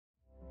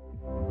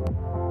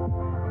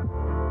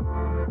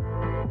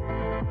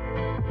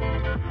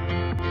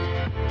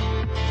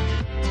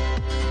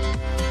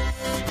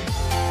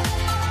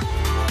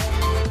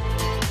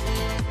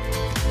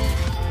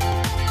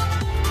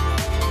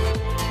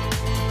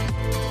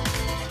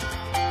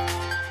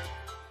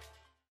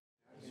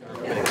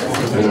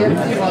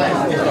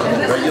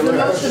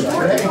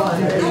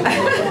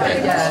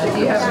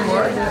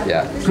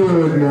Yeah.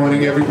 Good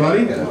morning,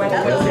 everybody.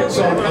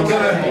 So I'm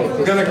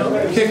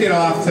gonna kick it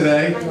off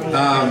today.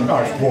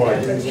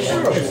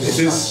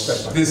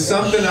 There's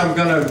something I'm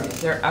gonna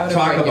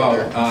talk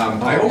about.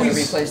 I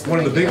always, one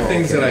of the big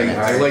things that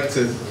I like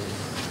to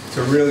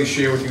really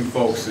share with you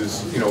folks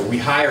is, you know, we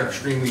hire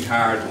extremely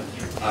hard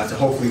to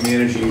hopefully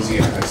manage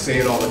easier. I say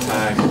it all the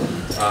time.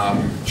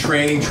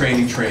 Training,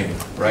 training, training,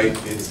 right?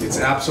 It's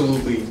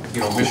absolutely, you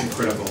know, mission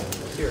critical.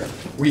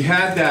 We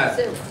had that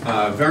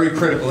very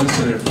critical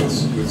incident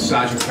with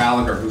Sergeant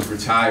Gallagher, who's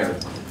retired,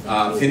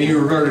 and he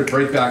reverted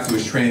right back to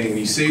his training, and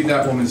he saved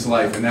that woman's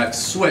life. And that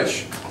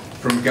switch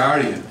from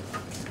Guardian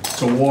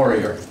to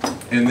Warrior,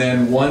 and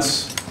then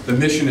once the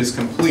mission is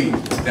complete,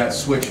 that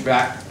switch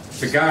back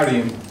to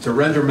Guardian to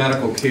render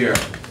medical care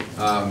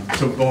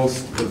to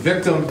both the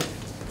victim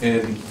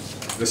and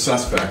the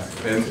suspect.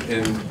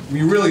 And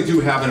we really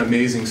do have an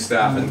amazing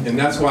staff, and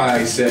that's why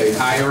I say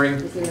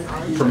hiring,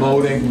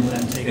 promoting,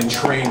 and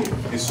training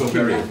is so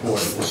very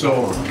important.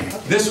 So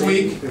this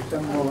week,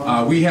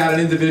 we had an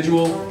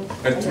individual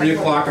at 3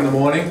 o'clock in the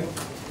morning.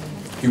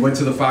 He went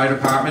to the fire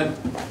department,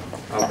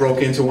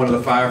 broke into one of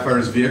the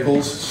firefighters'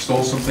 vehicles,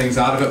 stole some things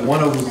out of it.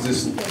 One of them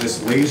was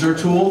this laser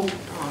tool.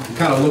 It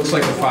kind of looks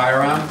like a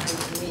firearm.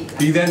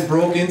 He then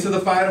broke into the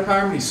fire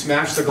department. He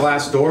smashed the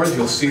glass doors.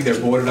 You'll see they're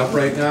boarded up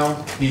right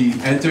now. He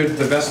entered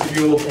the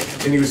vestibule,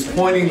 and he was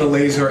pointing the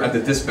laser at the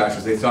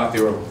dispatchers. They thought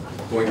they were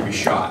going to be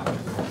shot.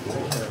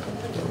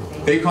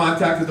 They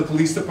contacted the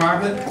police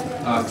department.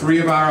 3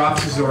 of our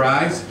officers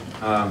arrived.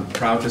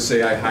 Proud to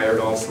say I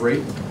hired all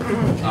 3.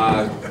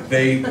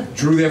 They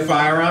drew their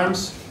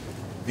firearms.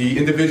 The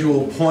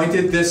individual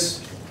pointed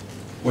this,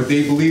 what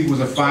they believed was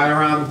a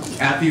firearm,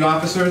 at the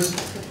officers.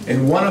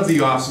 And one of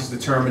the officers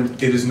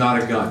determined it is not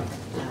a gun.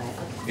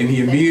 And he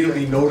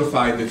immediately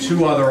notified the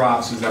 2 other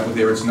officers that were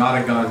there, it's not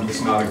a gun,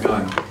 it's not a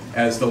gun,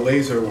 as the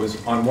laser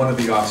was on one of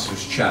the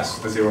officers'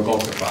 chest as they were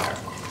about to fire.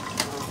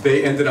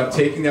 They ended up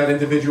taking that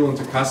individual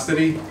into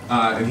custody,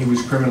 and he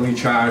was criminally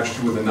charged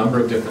with a number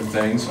of different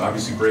things,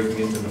 obviously breaking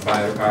into the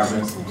fire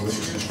department,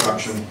 malicious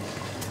destruction,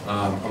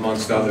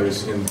 amongst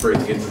others, and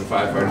breaking into the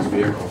firefighter's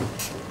vehicle.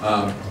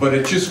 But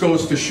it just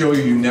goes to show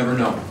you, you never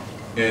know.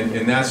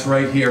 And that's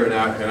right here in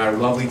our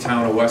lovely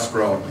town of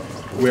Westborough,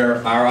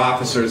 where our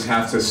officers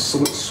have to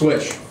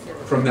switch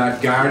from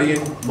that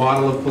Guardian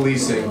model of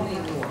policing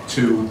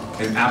to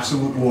an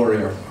absolute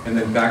Warrior, and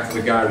then back to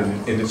the Guardian.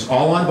 And it's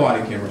all on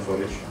body camera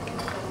footage.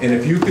 And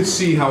if you could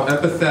see how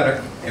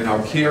empathetic and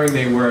how caring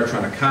they were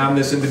trying to calm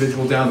this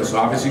individual down, that's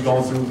obviously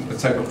going through a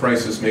type of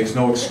crisis, makes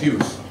no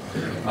excuse.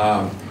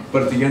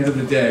 But at the end of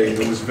the day,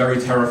 it was very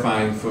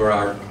terrifying for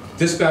our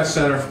dispatch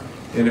center,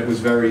 and it was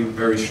very,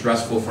 very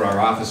stressful for our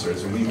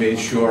officers. And we made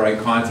sure I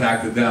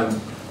contacted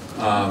them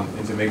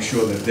and to make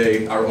sure that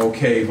they are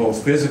okay,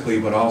 both physically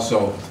but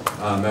also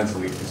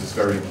mentally, because it's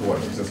very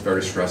important, because it's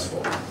very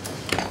stressful.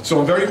 So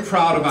I'm very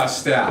proud of our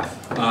staff.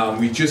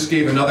 We just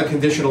gave another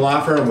conditional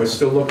offer, and we're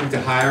still looking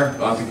to hire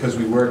because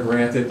we were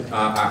granted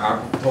our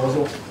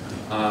proposal.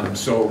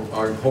 So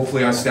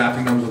hopefully our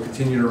staffing numbers will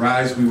continue to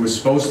rise. We were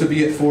supposed to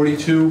be at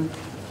 42.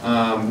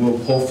 We'll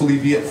hopefully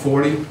be at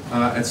 40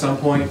 at some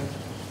point.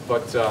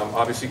 But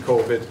obviously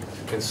COVID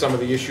and some of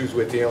the issues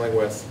we're dealing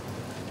with,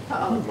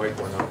 mic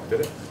went out,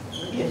 did it?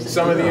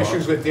 Some of the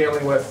issues we're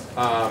dealing with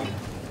are,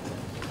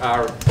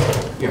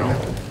 you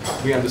know,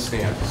 we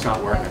understand. It's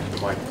not working,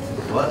 the mic.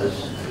 It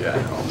was.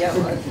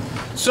 Yeah.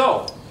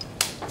 So,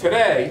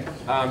 today,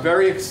 I'm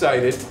very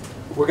excited.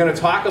 We're going to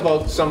talk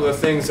about some of the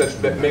things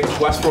that makes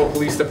Westborough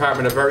Police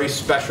Department a very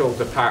special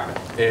department.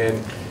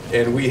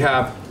 And we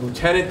have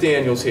Lieutenant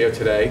Daniels here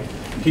today.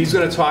 He's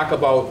going to talk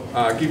about,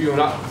 give you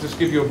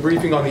a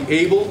briefing on the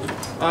ABLE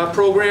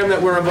program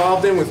that we're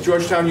involved in with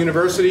Georgetown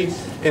University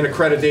and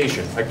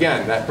accreditation.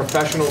 Again, that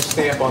professional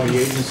stamp on the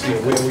agency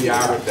and where we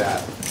are with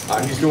that.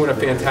 He's doing a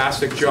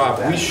fantastic job.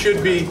 We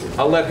should be,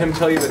 I'll let him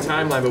tell you the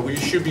timeline, but we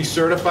should be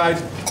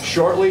certified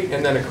shortly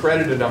and then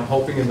accredited, I'm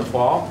hoping, in the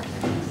fall.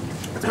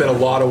 It's been a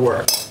lot of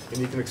work. And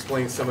he can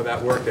explain some of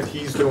that work that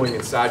he's doing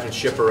in Sergeant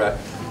Shipperette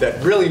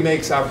that really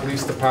makes our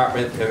police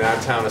department and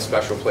our town a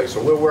special place.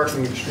 So we're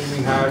working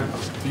extremely hard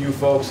for you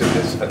folks. If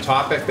there's a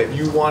topic that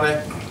you want to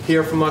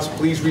hear from us,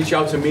 please reach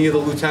out to me or the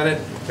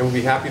lieutenant, and we'll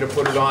be happy to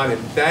put it on. And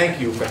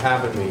thank you for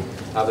having me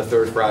the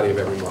 3rd Friday of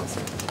every month.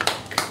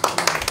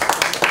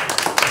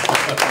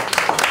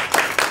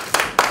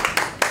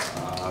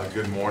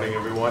 Good morning,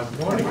 everyone.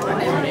 Morning.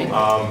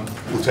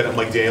 Lieutenant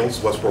Mike Daniels,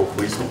 Westborough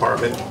Police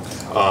Department.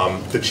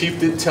 The chief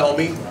did tell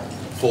me,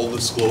 full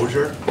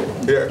disclosure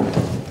here,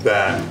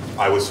 that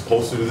I was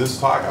supposed to do this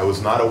talk. I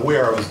was not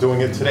aware I was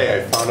doing it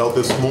today. I found out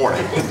this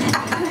morning.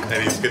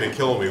 And he's going to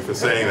kill me for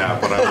saying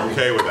that, but I'm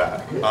okay with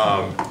that.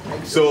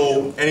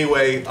 So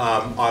anyway,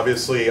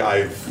 obviously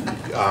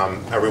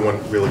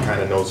everyone really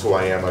kind of knows who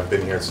I am. I've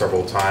been here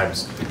several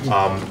times.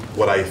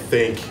 What I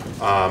think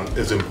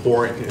is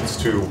important is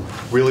to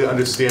really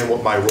understand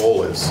what my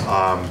role is.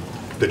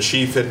 The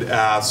chief had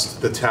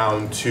asked the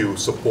town to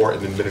support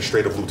an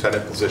administrative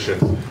lieutenant position,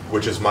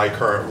 which is my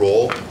current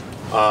role.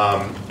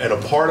 And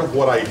a part of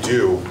what I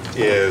do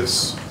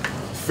is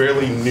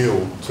fairly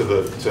new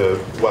to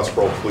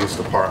Westborough Police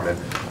Department.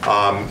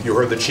 You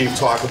heard the chief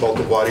talk about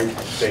the body.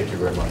 Thank you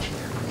very much.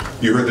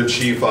 You heard the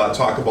chief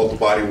talk about the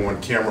body-worn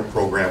camera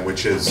program,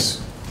 which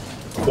is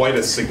quite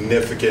a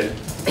significant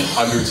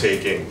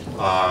undertaking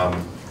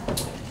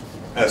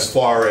as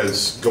far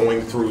as going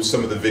through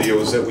some of the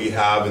videos that we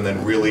have and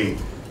then really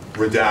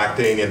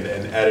redacting and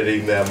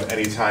editing them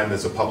anytime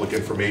there's a public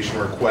information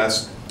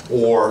request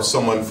or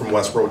someone from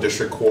Westborough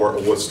District Court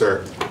or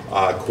Worcester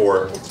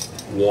Court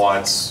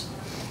wants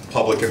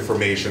public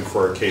information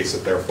for a case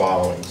that they're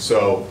following.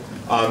 So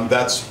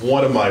that's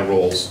one of my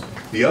roles.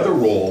 The other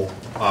role,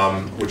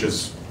 which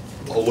is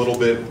a little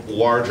bit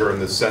larger in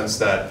the sense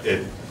that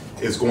it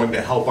is going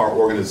to help our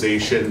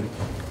organization.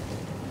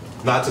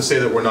 Not to say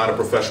that we're not a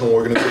professional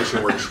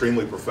organization, we're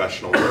extremely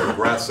professional, we're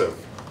aggressive,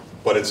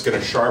 but it's going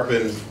to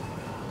sharpen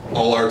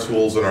all our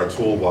tools in our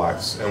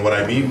toolbox. And what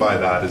I mean by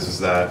that is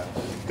that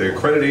the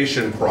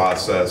accreditation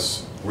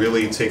process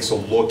really takes a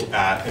look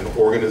at an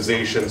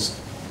organization's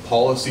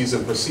policies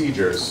and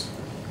procedures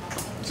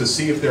to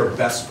see if they're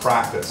best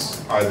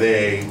practice. Are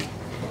they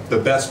the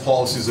best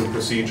policies and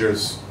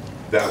procedures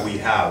that we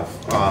have?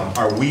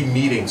 Are we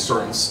meeting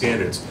certain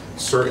standards,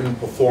 certain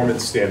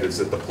performance standards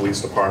that the police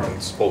department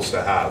is supposed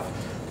to have?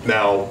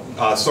 Now,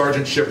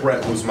 Sergeant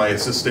Shipwreck, who's my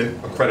assistant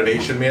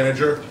accreditation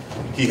manager,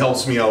 he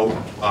helps me out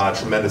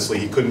tremendously.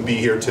 He couldn't be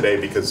here today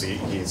because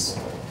he's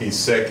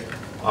sick,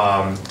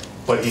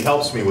 but he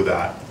helps me with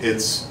that.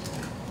 It's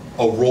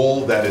a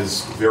role that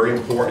is very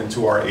important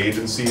to our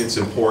agency. It's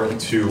important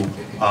to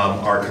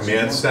our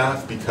command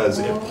staff because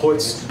it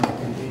puts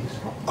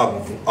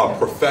a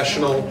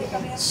professional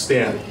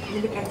stamp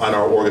on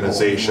our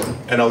organization.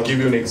 And I'll give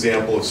you an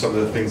example of some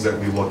of the things that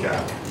we look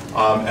at.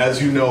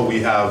 As you know,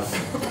 we have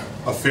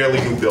a fairly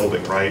new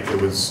building, right?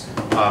 It was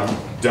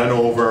done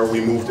over,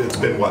 we moved, it's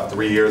been what,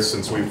 3 years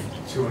since we've,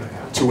 2.5.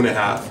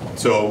 2.5.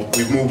 So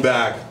we've moved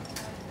back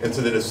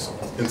into this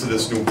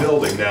new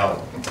building.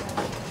 Now,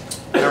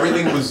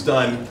 everything was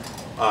done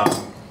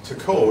to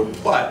code,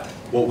 but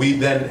what we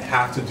then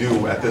have to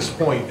do at this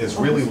point is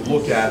really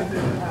look at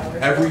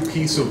every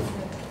piece of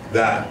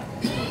that,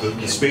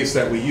 the space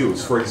that we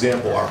use. For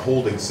example, our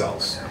holding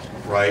cells,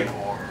 right?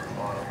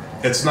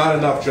 It's not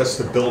enough just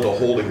to build a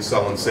holding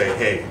cell and say,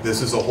 hey,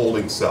 this is a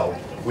holding cell.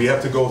 We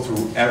have to go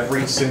through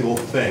every single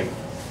thing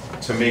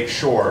to make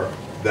sure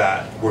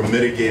that we're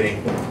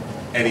mitigating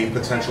any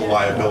potential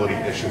liability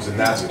issues, and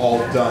that's all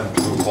done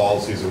through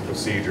policies and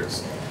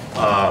procedures.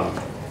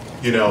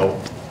 You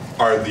know,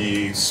 are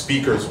the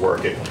speakers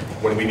working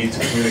when we need to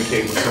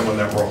communicate with someone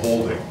that we're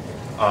holding?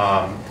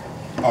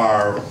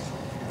 Are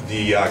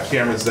the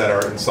cameras that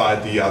are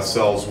inside the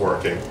cells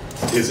working?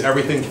 Is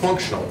everything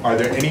functional? Are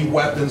there any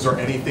weapons or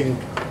anything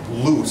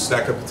loose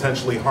that could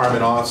potentially harm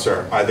an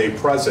officer? Are they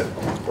present,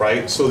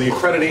 right? So the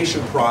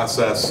accreditation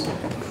process,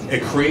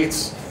 it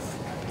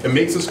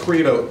makes us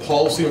create a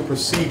policy and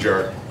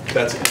procedure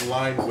that's in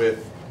line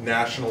with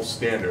national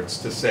standards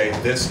to say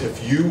this,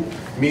 if you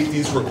meet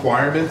these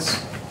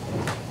requirements,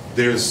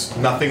 there's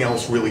nothing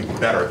else really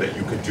better that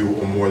you could do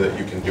or more that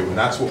you can do. And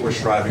that's what we're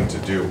striving to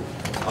do.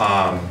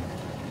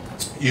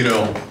 You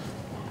know,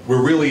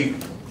 we're really,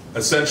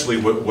 essentially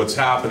what's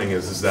happening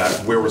is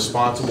that we're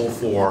responsible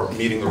for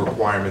meeting the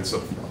requirements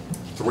of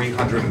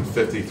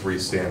 353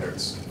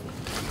 standards.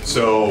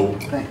 So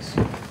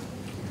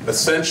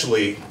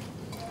essentially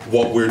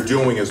what we're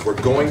doing is we're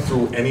going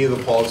through any of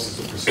the policies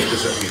and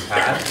procedures that we've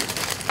had,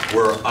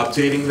 we're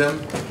updating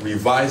them,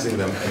 revising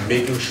them, and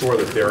making sure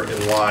that they're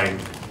in line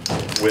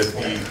with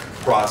the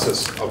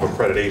process of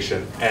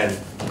accreditation. And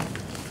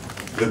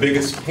the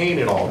biggest pain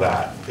in all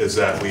that is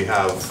that we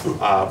have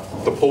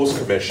the Post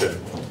Commission,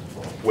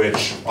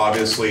 which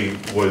obviously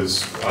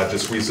was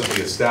just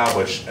recently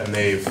established, and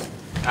they've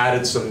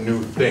added some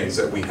new things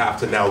that we have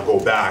to now go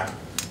back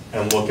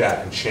and look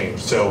at and change.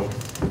 So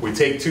we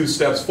take 2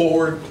 steps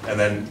forward, and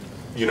then,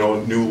 you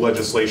know, new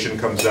legislation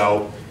comes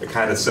out, it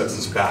kind of sets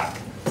us back.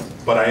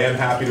 But I am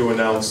happy to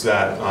announce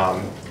that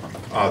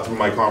through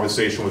my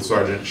conversation with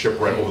Sergeant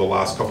Shipwreck over the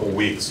last couple of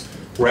weeks,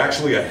 we're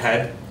actually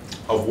ahead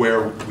of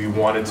where we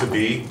wanted to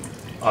be.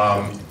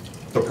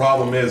 The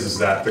problem is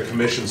that the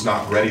commission's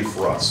not ready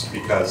for us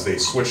because they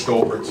switched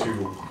over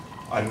to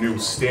a new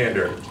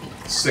standard,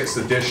 6th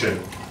edition.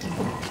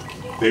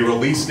 They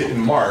released it in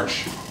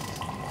March.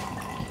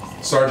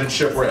 Sergeant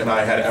Shipwreck and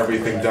I had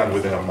everything done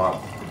within a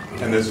month.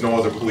 And there's no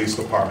other police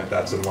department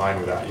that's in line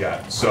with that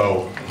yet.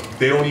 So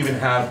they don't even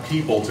have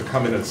people to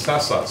come and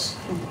assess us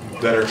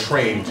that are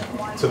trained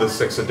to the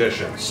 6th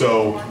edition.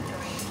 So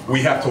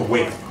we have to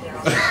wait.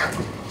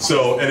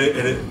 So,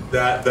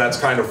 that's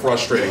kind of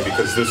frustrating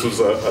because this was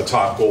a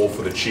top goal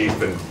for the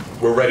chief, and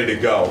we're ready to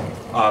go.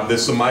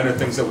 There's some minor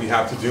things that we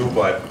have to do,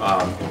 but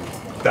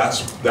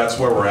that's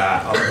where we're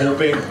at. I'm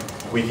hoping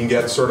we can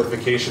get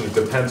certification. It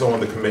depends on when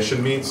the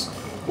commission meets.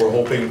 We're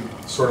hoping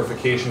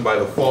certification by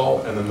the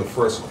fall, and then the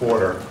first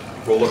quarter,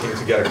 we're looking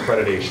to get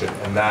accreditation,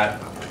 and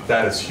that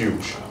that is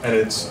huge. And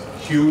it's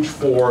huge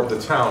for the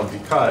town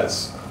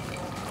because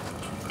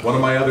one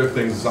of my other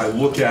things is I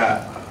look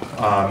at,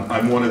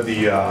 I'm one of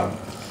the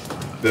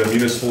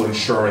municipal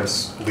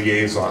insurance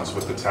liaisons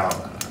with the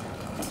town.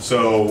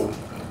 So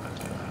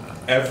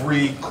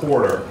every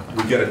quarter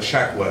we get a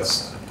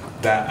checklist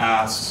that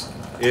asks,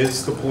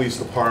 is the police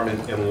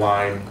department in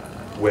line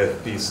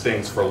with these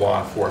things for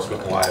law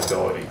enforcement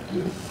liability?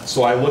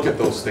 So I look at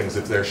those things.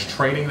 If there's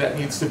training that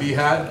needs to be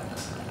had,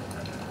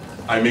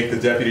 I make the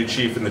deputy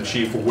chief and the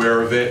chief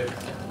aware of it.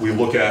 We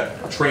look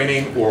at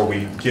training, or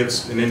we give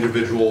an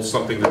individual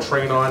something to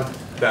train on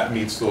that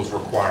meets those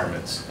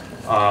requirements.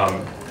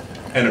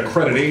 And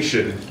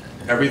accreditation,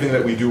 everything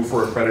that we do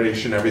for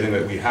accreditation, everything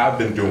that we have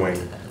been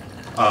doing,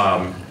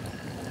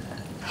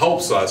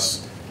 helps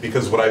us,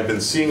 because what I've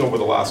been seeing over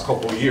the last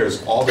couple of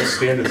years, all the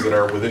standards that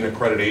are within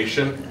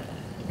accreditation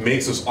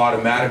makes us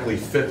automatically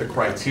fit the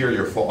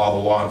criteria for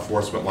all the law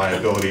enforcement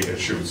liability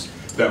issues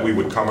that we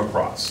would come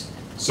across.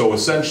 So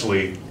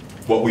essentially,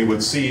 what we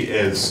would see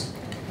is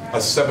a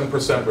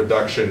 7%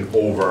 reduction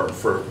over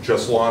for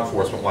just law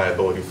enforcement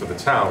liability for the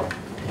town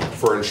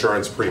for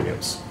insurance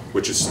premiums,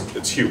 which is,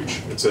 it's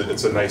huge. It's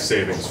a nice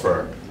savings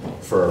for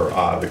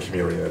the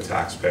community and the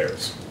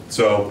taxpayers.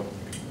 So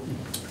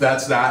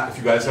that's that. If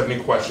you guys have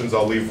any questions,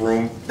 I'll leave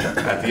room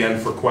at the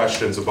end for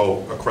questions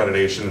about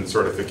accreditation and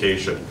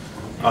certification.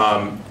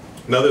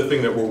 Another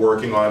thing that we're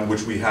working on,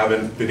 which we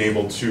haven't been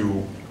able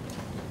to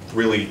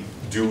really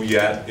do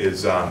yet,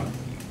 is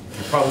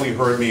you probably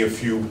heard me a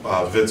few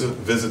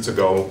visits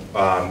ago.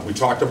 We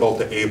talked about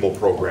the ABLE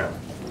program.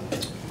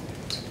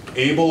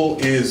 ABLE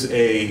is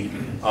a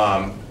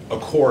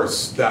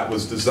course that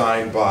was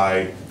designed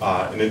by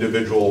an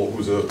individual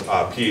who's a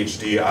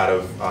PhD out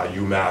of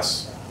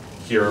UMass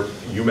here,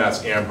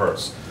 UMass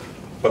Amherst.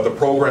 But the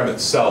program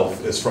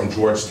itself is from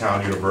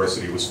Georgetown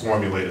University. It was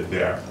formulated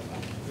there.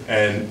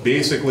 And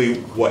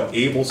basically what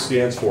ABLE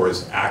stands for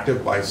is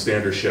active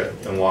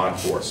bystandership in law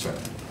enforcement,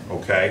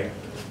 okay?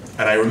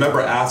 And I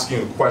remember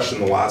asking a question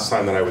the last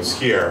time that I was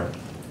here,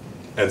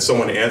 and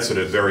someone answered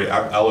it very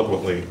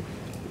eloquently.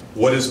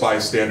 What is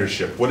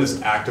bystandership? What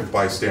is active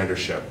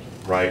bystandership,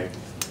 right?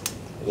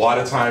 A lot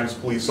of times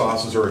police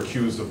officers are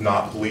accused of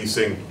not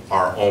policing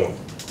our own,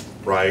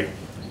 right?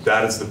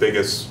 That is the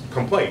biggest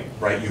complaint,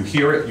 right? You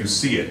hear it, you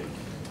see it.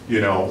 You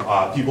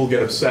know, people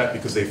get upset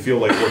because they feel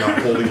like we're not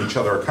holding each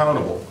other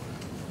accountable.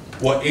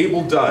 What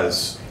ABLE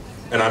does,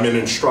 and I'm an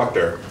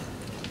instructor,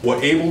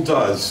 what ABLE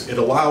does, it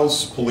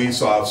allows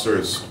police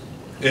officers,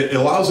 it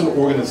allows an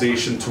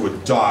organization to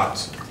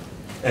adopt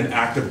an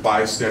active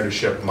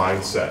bystandership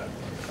mindset.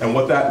 And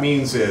what that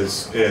means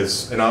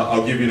is and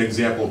I'll give you an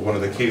example of one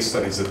of the case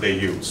studies that they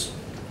use.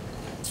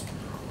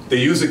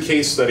 They use a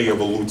case study of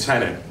a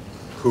lieutenant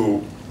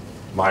who,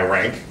 my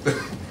rank,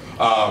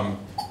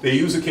 they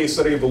use a case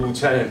study of a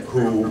lieutenant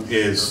who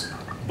is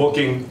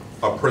booking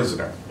a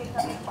prisoner,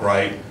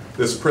 right?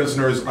 This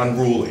prisoner is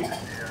unruly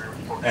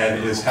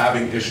and is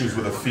having issues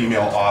with a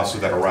female officer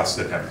that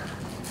arrested him.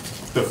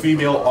 The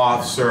female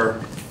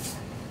officer,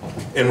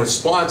 in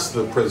response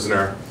to the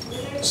prisoner,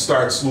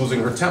 starts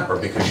losing her temper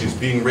because she's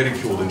being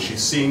ridiculed and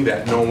she's seeing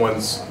that no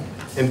one's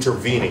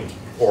intervening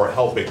or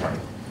helping her.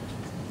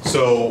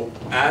 So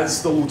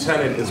as the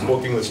lieutenant is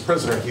booking this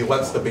prisoner, he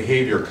lets the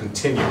behavior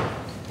continue.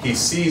 He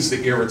sees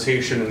the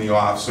irritation in the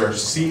officer,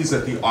 sees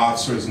that the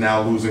officer is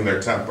now losing their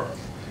temper,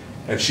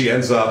 and she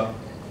ends up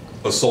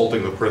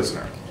assaulting the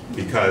prisoner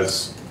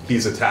because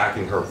he's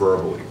attacking her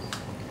verbally,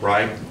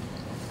 right?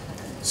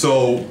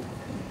 So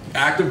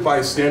active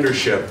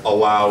bystandership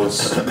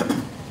allows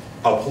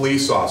a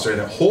police officer, and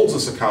it holds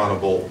us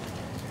accountable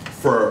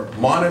for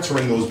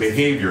monitoring those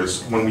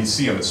behaviors when we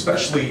see them,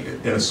 especially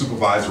in a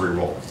supervisory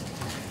role,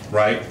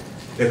 right?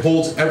 It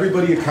holds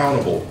everybody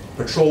accountable,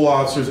 patrol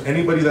officers,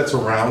 anybody that's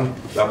around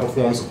that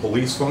performs a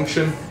police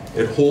function,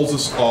 it holds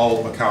us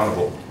all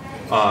accountable.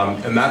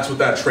 And that's what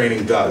that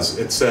training does.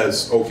 It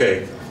says,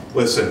 okay,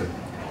 listen,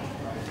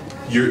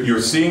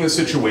 you're seeing a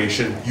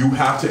situation, you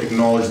have to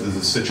acknowledge there's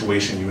a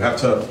situation, you have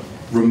to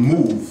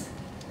remove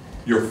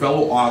your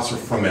fellow officer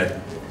from it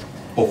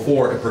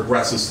before it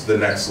progresses to the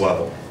next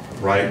level,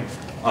 right?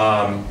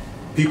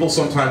 People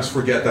sometimes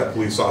forget that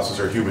police officers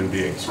are human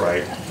beings,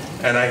 right?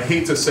 And I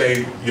hate to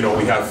say, you know,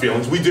 we have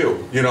feelings. We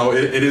do. You know,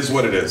 it is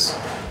what it is.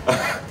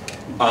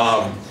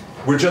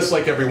 We're just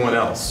like everyone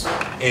else.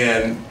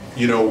 And,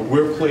 you know,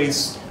 we're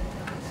placed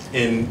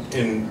in,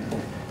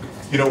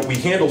 you know, we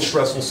handle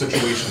stressful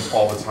situations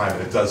all the time,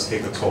 and it does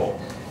take a toll,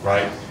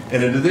 right?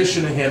 And in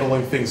addition to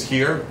handling things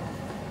here,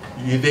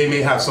 they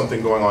may have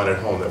something going on at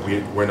home that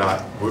we're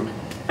not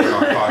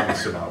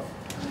cognizant of.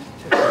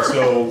 And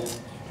so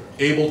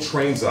ABLE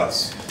trains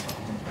us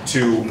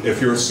to,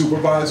 if you're a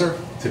supervisor,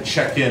 to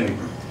check in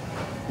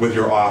with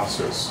your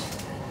officers.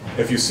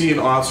 If you see an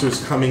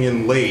officer's coming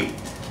in late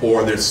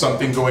or there's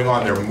something going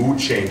on, their mood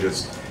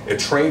changes, it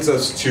trains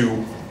us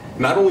to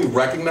not only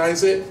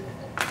recognize it,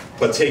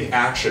 but take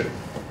action,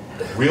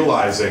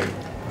 realizing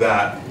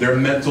that their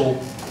mental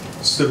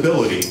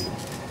stability,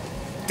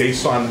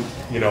 based on,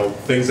 you know,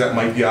 things that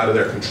might be out of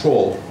their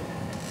control,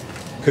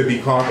 could be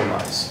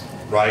compromised,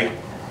 right?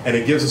 And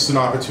it gives us an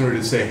opportunity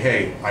to say,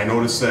 hey, I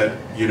noticed that,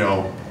 you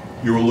know,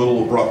 you were a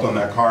little abrupt on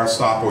that car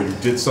stop, or you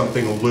did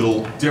something a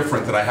little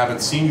different that I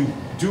haven't seen you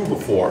do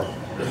before.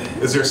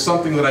 Is there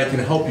something that I can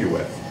help you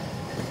with,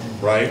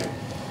 right?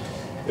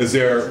 Is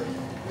there,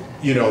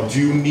 you know, do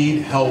you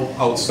need help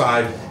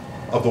outside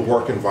of the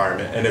work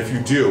environment? And if you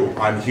do,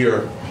 I'm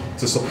here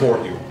to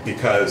support you,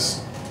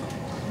 because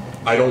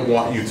I don't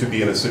want you to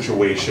be in a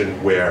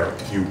situation where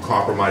you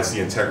compromise the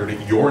integrity,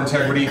 your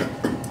integrity,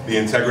 the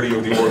integrity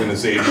of the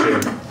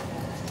organization,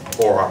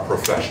 or our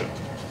profession,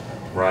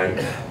 right?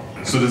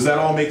 So does that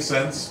all make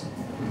sense?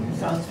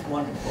 Sounds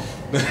wonderful.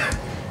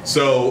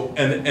 So,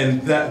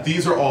 and that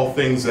these are all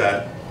things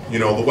that, you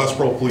know, the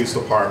Westborough Police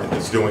Department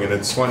is doing, and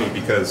it's funny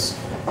because,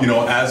 you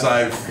know, as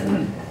I've,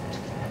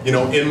 you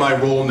know, in my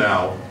role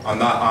now, I'm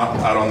not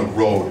out on the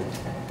road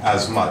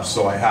as much,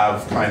 so I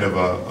have kind of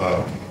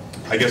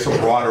I guess a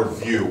broader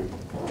view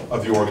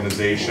of the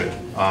organization.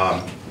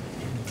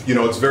 You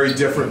know, it's very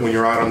different when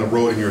you're out on the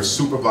road and you're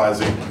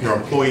supervising your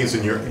employees,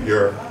 and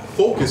your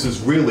focus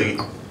is really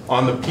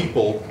on the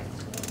people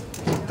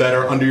that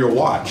are under your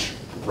watch,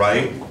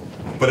 right?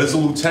 But as a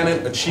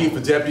lieutenant, a chief,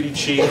 a deputy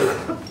chief,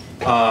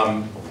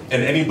 and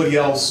anybody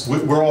else,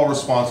 we're all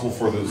responsible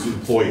for those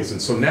employees.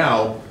 And so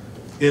now,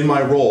 in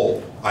my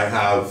role, I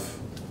have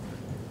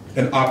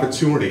an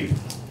opportunity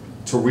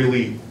to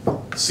really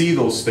see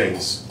those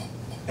things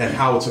and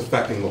how it's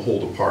affecting the whole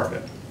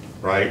department,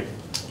 right?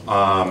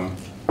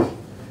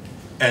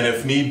 And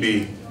if need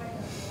be,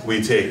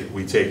 we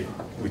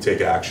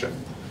take action.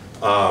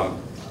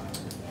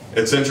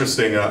 It's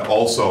interesting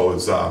also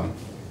is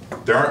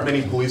there aren't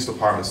many police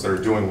departments that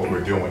are doing what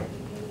we're doing.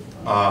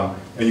 And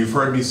you've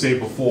heard me say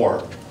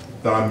before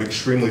that I'm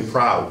extremely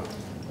proud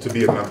to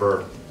be a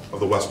member of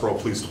the Westborough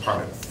Police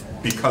Department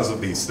because of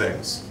these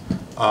things.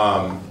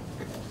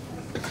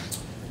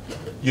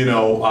 You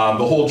know,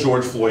 the whole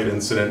George Floyd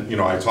incident, you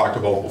know, I talked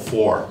about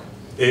before,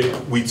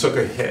 we took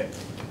a hit,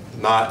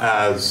 not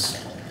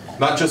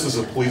just as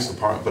a police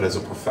department, but as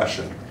a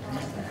profession.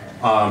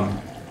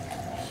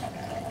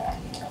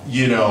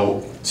 You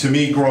know, to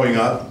me growing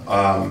up,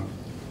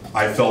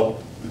 I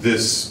felt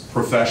this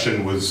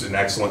profession was an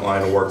excellent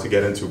line of work to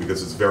get into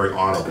because it's very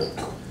honorable.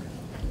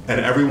 And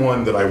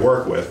everyone that I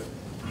work with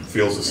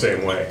feels the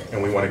same way,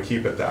 and we want to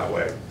keep it that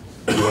way.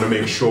 We want to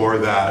make sure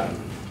that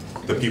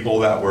the people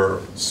that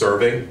we're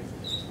serving,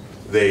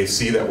 they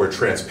see that we're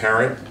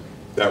transparent,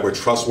 that we're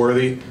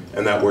trustworthy,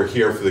 and that we're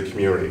here for the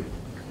community.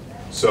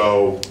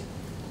 So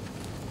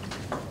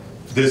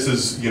this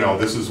is, you know,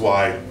 this is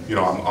why, you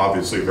know, I'm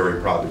obviously very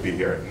proud to be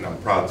here, and I'm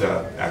proud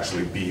to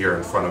actually be here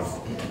in front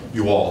of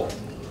you all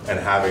and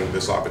having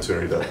this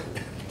opportunity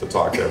to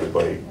talk to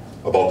everybody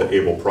about the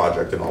ABLE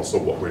project and also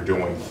what we're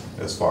doing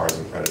as far as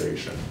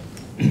accreditation.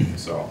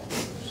 So,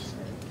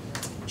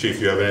 Chief,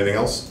 you have anything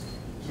else?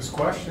 Just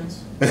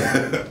questions.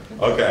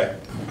 Okay.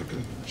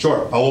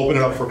 Sure, I'll open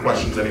it up for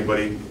questions.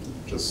 Anybody?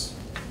 Just,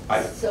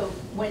 So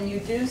when you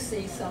do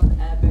see some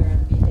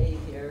aberrant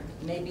behavior,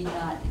 maybe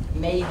not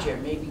major,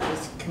 maybe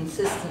just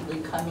consistently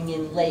coming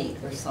in late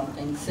or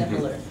something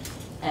similar,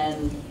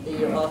 and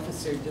your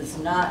officer does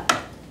not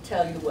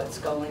tell you what's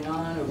going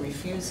on or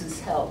refuses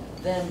help,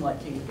 then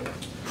what do you do?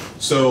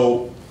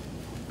 So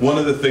one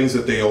of the things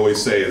that they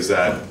always say is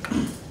that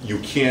you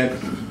can't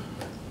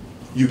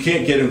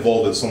get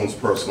involved in someone's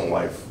personal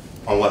life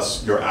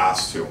unless you're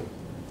asked to,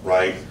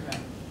 right?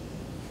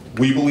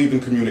 We believe in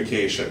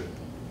communication,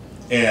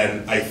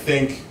 and I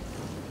think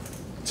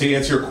to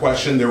answer your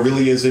question, there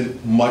really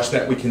isn't much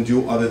that we can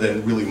do other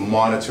than really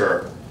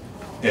monitor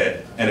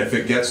it. And if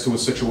it gets to a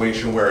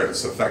situation where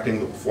it's affecting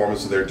the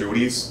performance of their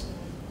duties,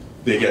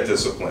 they get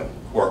disciplined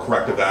or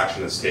corrective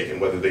action is taken,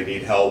 whether they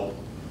need help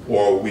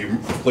or we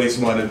place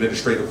them on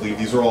administrative leave.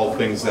 These are all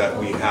things that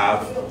we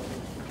have,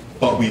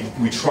 but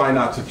we try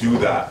not to do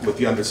that with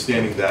the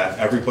understanding that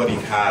everybody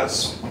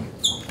has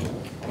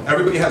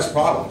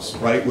problems,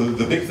 right?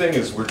 The big thing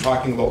is we're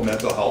talking about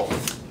mental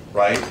health,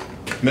 right?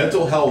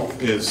 Mental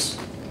health is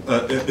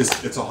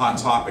it's a hot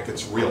topic.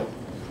 It's real.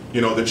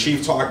 You know, the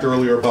chief talked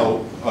earlier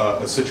about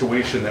a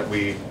situation that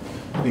we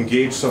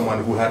engaged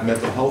someone who had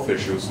mental health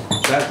issues.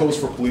 That goes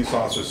for police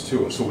officers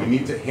too. So we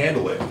need to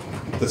handle it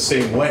the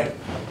same way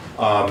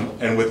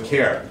and with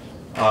care.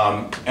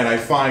 And I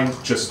find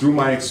just through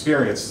my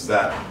experiences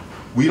that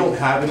we don't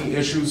have any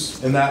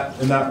issues in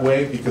that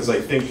way, because I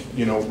think,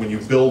 you know, when you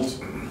build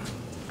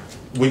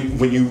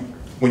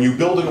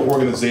an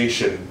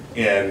organization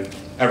and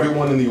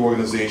everyone in the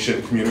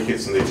organization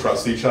communicates and they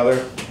trust each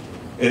other,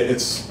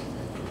 it's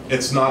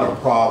not a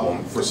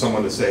problem for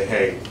someone to say,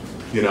 hey,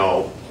 you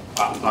know,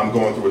 I'm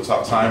going through a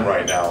tough time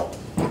right now.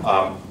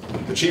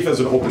 The chief has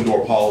an open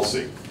door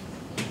policy,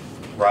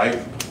 right?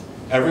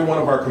 Every one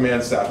of our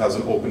command staff has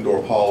an open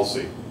door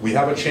policy. We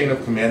have a chain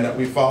of command that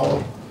we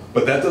follow,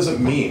 but that doesn't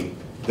mean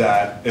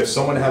that if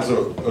someone has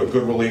a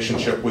good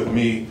relationship with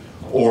me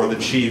or the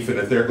chief, and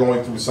if they're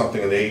going through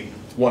something and they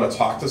want to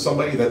talk to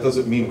somebody, that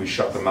doesn't mean we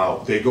shut them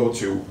out. They go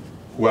to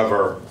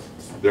whoever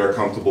they're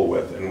comfortable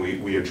with, and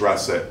we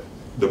address it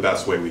the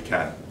best way we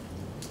can.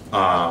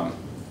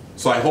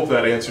 So I hope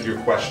that answered your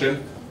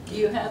question. Do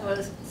you have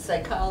a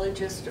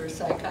psychologist or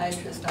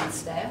psychiatrist on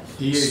staff?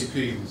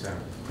 EAP,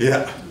 Lieutenant.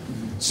 Yeah.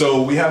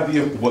 So we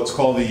have what's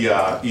called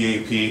the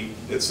EAP.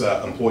 It's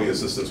an Employee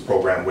Assistance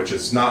Program, which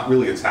is not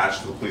really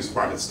attached to the police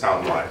department. It's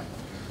townwide.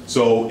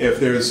 So if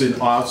there's an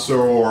officer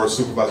or a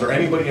supervisor, or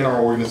anybody in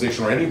our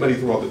organization, or anybody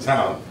throughout the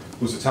town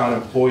who's a town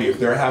employee, if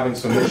they're having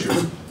some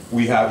issues,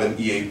 we have an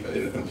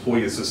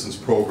Employee Assistance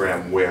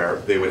Program where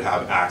they would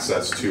have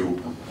access to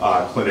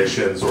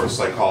clinicians or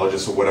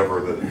psychologists or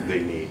whatever that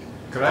they need.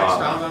 Could I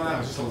expound on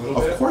that just a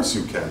little bit? Of course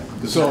you can.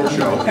 This So, is a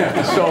show.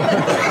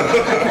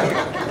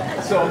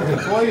 So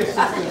employee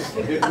assistance,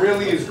 it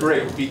really is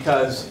great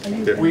because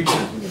we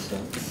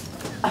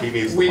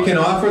can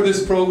offer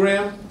this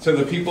program to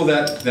the people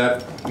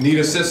that need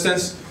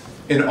assistance,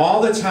 and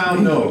all the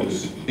town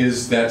knows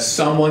is that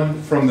someone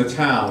from the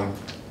town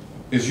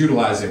is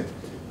utilizing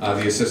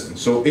the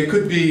assistance. So it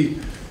could be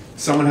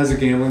someone has a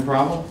gambling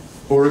problem,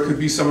 or it could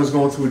be someone's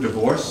going through a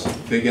divorce.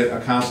 They get a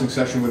counseling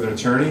session with an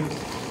attorney.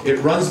 It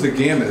runs the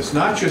gamut. It's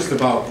not just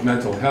about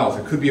mental health.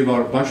 It could be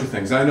about a bunch of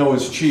things. I know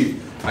as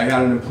chief, I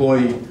had an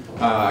employee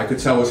I could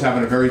tell was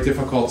having a very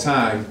difficult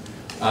time,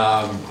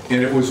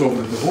 and it was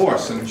over the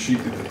divorce. And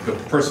the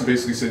person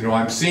basically said,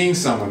 I'm seeing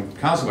someone,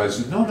 counsel. I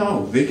said,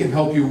 no, they can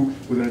help you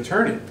with an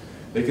attorney.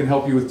 They can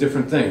help you with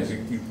different things.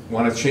 You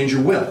want to change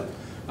your will.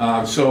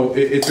 So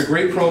it's a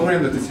great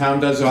program that the town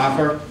does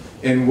offer.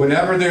 And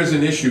whenever there's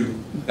an issue,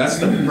 that's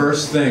the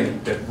first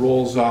thing that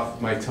rolls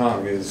off my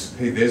tongue is,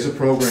 hey, there's a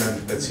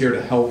program that's here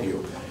to help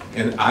you.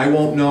 And I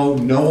won't know,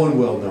 no one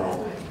will know.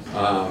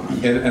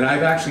 And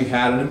I've actually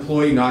had an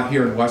employee, not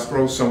here in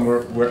Westborough,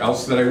 somewhere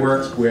else that I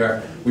worked,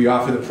 where we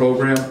offered the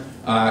program,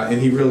 and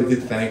he really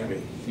did thank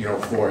me,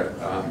 for it.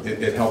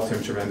 It helped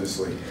him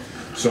tremendously.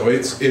 So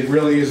it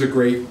really is a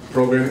great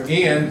program.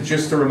 And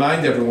just to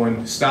remind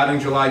everyone,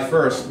 starting July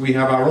 1st, we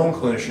have our own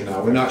clinician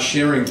now. We're not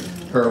sharing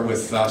her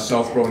with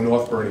Southborough and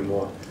Northborough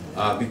anymore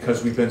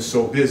because we've been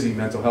so busy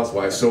mental health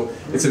wise. So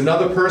it's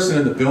another person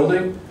in the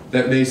building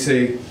that may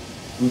say,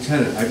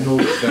 Lieutenant, I've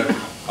noticed that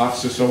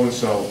Officer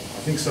so-and-so,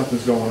 I think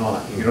something's going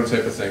on,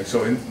 type of thing.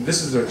 So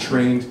this is a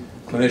trained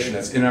clinician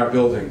that's in our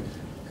building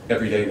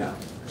every day now.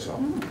 So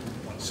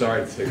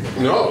sorry to take it.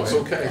 No, it's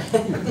okay.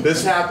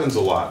 This happens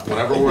a lot.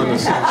 Whenever we're in the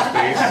same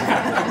space,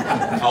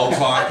 I'll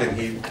talk and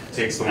he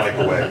takes the mic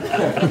away.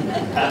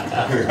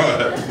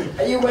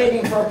 Are you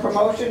waiting for a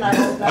promotion? I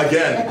hope not.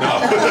 Again,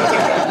 no.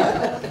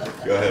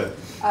 Go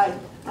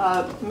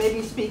ahead.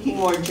 Maybe speaking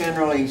more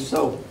generally,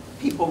 so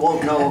people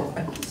won't know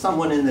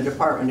someone in the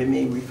department it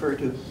may refer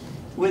to.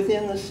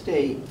 Within the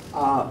state,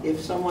 if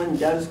someone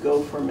does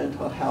go for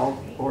mental health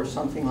or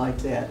something like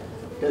that,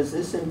 does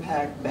this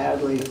impact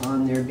badly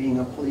on their being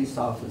a police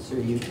officer?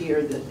 You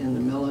hear that in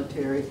the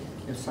military,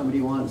 if somebody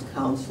wants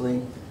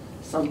counseling,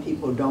 some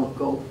people don't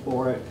go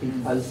for it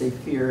because they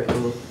fear it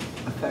will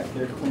affect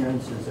their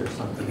clearances or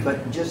something.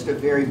 But just a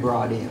very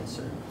broad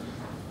answer.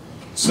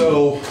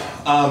 So,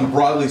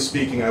 broadly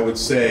speaking, I would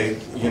say,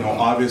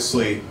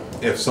 obviously,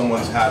 if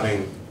someone's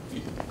having,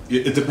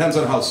 it depends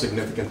on how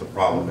significant the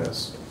problem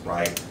is,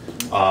 right?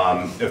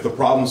 If the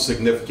problem's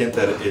significant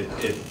that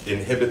it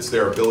inhibits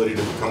their ability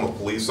to become a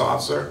police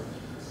officer,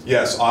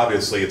 yes,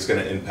 obviously it's going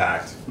to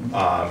impact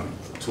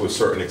to a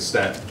certain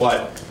extent.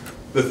 But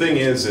the thing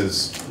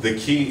is the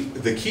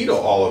key to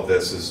all of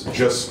this is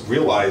just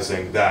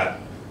realizing that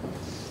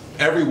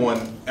everyone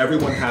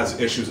has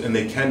issues and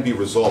they can be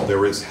resolved.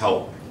 There is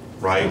help,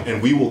 right?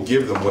 And we will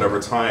give them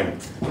whatever time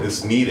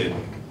is needed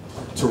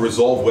to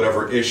resolve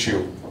whatever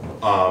issue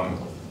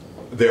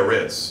there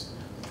is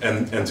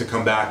and to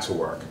come back to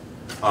work.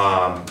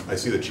 I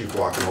see the chief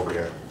walking over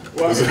here.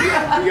 Well,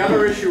 the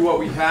other issue what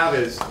we have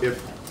is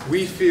if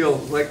we feel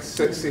like,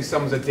 say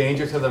someone's a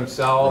danger to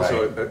themselves,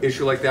 right, or an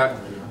issue like that,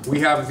 we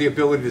have the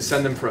ability to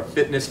send them for a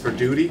fitness for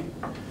duty.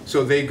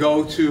 So they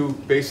go to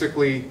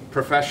basically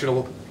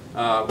professional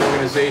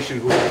organization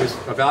who will just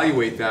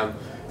evaluate them,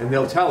 and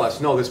they'll tell us,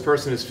 no, this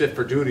person is fit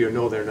for duty, or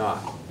no, they're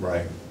not.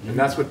 Right. And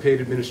that's what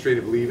paid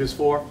administrative leave is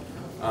for.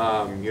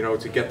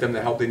 To get them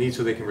the help they need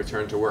so they can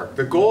return to work.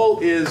 The goal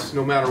is,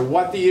 no matter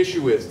what the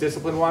issue is,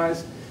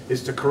 discipline-wise,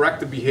 is to correct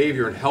the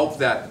behavior and help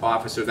that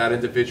officer, that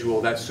individual,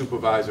 that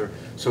supervisor,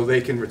 so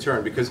they can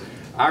return. Because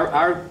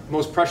our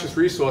most precious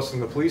resource in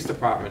the police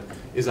department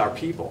is our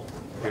people.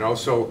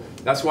 So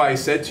that's why I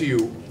said to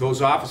you,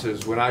 those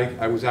officers, when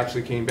I was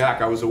actually came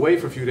back, I was away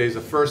for a few days,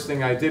 the first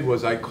thing I did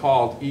was I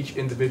called each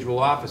individual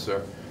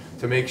officer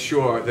to make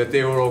sure that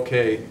they were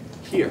okay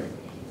here.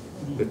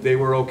 That they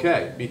were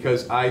okay,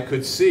 because I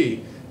could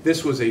see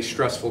this was a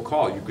stressful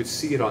call. You could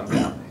see it on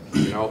them.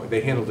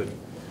 They handled it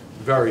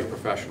very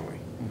professionally.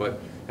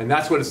 And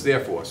that's what it's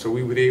there for. So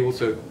we would be able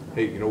to,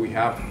 hey, we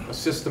have a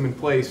system in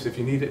place if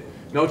you need it.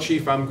 No,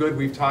 Chief, I'm good.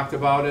 We've talked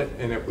about it,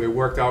 and it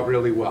worked out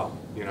really well.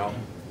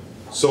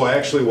 So I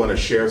actually want to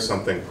share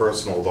something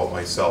personal about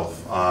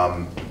myself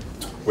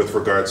with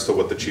regards to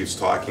what the chief's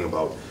talking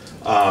about.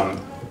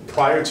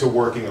 Prior to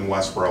working in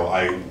Westborough,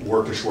 I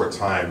worked a short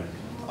time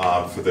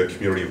for the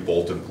community of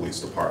Bolton Police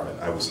Department.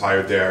 I was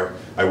hired there.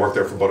 I worked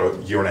there for about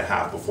a year and a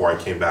half before I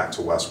came back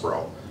to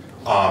Westborough.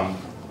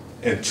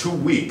 in 2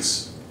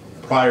 weeks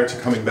prior to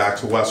coming back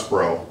to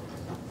Westborough,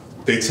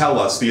 they tell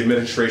us, the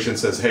administration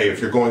says, hey,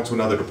 if you're going to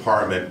another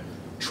department,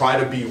 try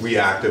to be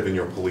reactive in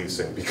your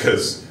policing,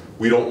 because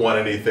we don't want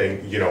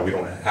anything, you know, we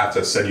don't have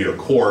to send you to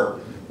court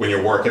when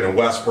you're working in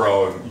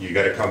Westborough and you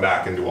got to come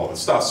back and do all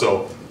this stuff.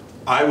 So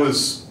I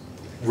was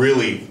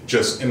really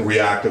just in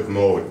reactive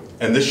mode.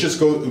 And this just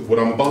goes, what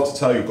I'm about to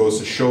tell you goes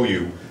to show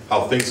you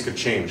how things could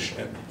change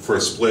for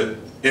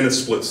in a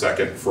split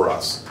second for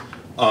us.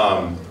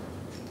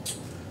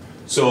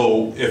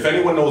 So if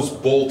anyone knows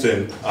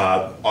Bolton,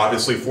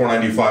 obviously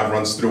 495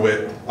 runs through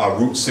it.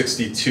 Route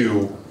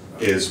 62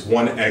 is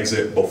one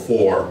exit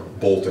before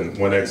Bolton,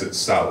 one exit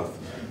south.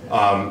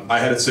 I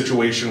had a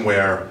situation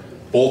where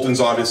Bolton's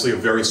obviously a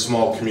very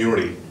small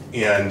community,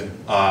 and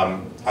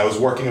I was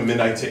working a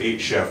midnight to 8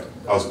 shift.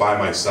 I was by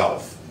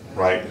myself,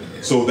 right?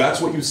 So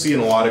that's what you see in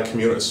a lot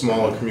of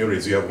smaller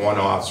communities. You have one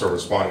officer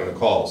responding to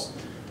calls.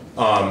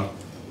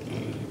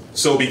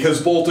 So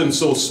because Bolton's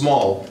so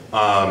small,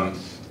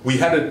 we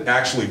had to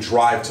actually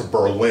drive to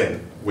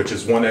Berlin, which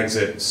is one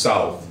exit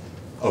south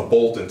of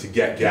Bolton, to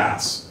get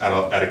gas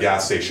at a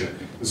gas station.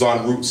 It was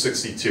on Route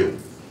 62.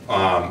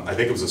 I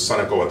think it was a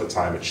Sunoco at the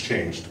time. It's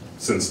changed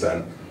since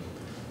then.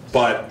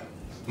 But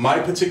my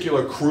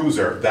particular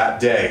cruiser that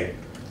day,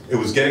 it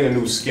was getting a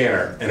new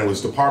scanner, and it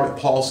was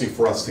department policy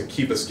for us to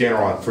keep a scanner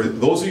on. For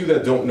those of you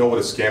that don't know what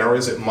a scanner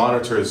is, it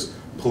monitors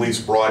police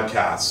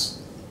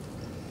broadcasts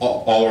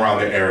all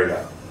around the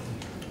area.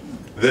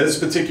 This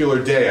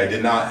particular day, I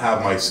did not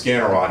have my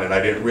scanner on, and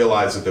I didn't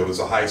realize that there was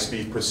a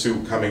high-speed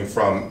pursuit coming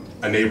from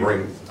a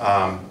neighboring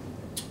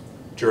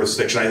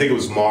jurisdiction. I think it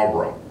was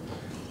Marlborough.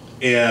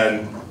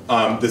 And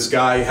this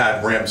guy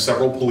had rammed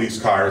several police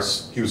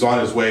cars. He was on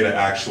his way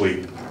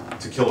to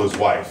kill his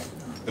wife,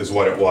 is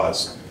what it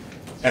was.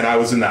 And I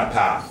was in that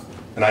path,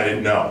 and I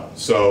didn't know.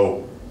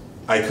 So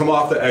I come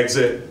off the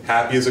exit,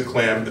 happy as a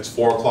clam. It's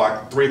 4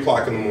 o'clock, 3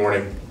 o'clock in the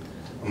morning.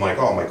 I'm like,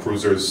 oh, my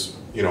cruiser's,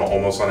 you know,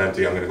 almost on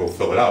empty. I'm gonna go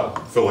fill it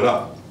up.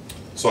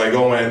 So I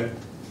go in,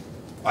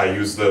 I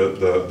use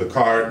the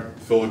card,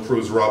 fill the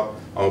cruiser up.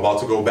 I'm about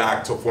to go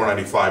back to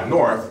 495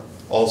 North.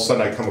 All of a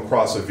sudden I come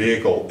across a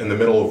vehicle in the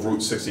middle of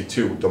Route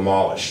 62,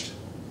 demolished.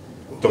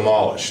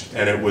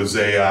 And it was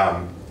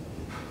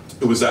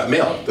that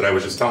male that I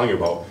was just telling you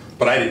about,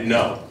 but I didn't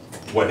know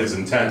what his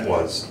intent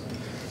was.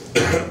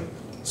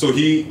 So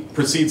he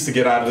proceeds to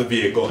get out of the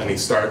vehicle, and he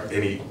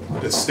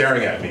is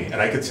staring at me, and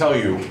I could tell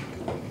you,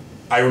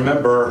 I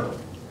remember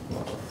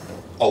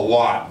a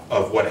lot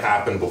of what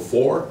happened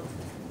before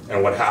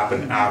and what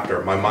happened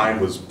after. My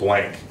mind was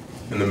blank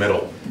in the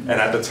middle. And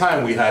at the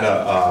time, we had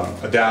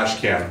a dash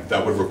cam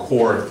that would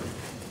record,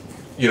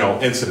 you know,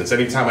 incidents.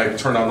 Anytime I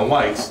turned on the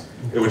lights,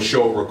 it would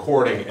show a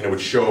recording, and it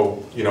would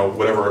show, you know,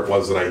 whatever it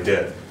was that I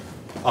did.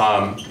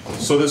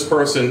 So this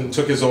person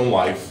took his own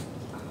life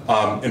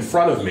in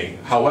front of me.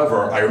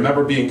 However, I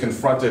remember being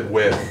confronted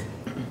with,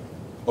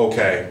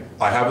 okay,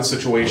 I have a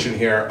situation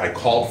here. I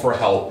called for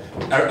help.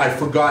 I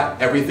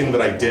forgot everything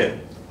that I did.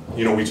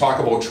 You know, we talk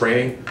about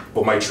training,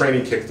 but my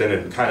training kicked in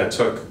and kind of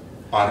took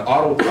on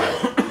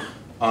autopilot.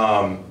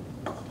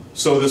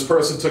 So this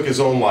person took his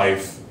own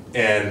life,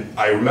 and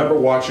I remember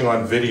watching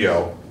on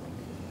video,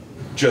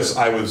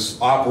 I was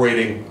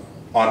operating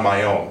on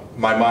my own.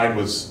 My mind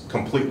was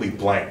completely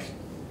blank.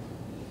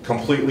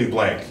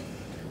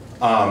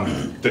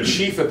 The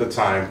chief at the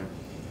time,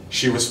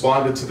 she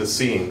responded to the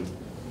scene,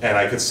 and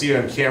I could see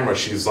on camera,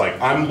 she's like,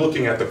 I'm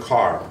looking at the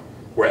car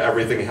where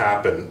everything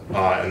happened,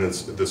 and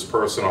this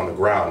person on the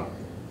ground,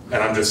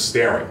 and I'm just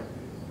staring,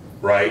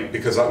 right?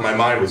 Because my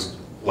mind was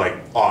like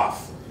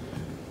off.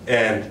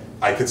 And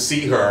I could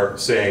see her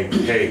saying,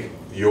 hey,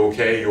 you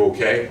okay, you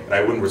okay? And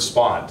I wouldn't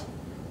respond.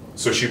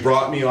 So she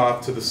brought me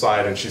off to the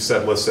side, and she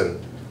said, listen,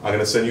 I'm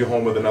gonna send you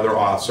home with another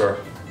officer.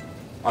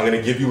 I'm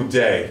gonna give you a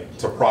day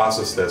to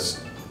process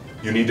this.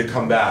 You need to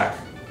come back.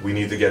 We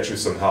need to get you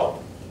some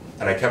help.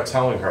 And I kept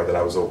telling her that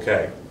I was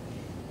okay.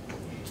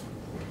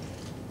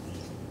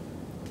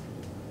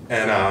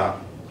 And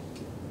I'm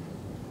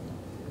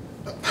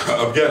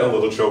getting a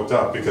little choked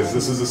up, because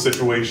this is a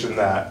situation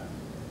that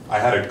I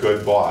had a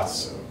good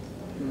boss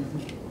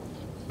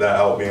that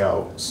helped me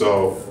out.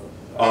 So,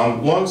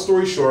 long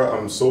story short,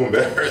 I'm so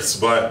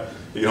embarrassed, but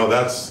you know,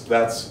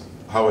 that's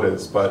how it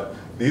is. But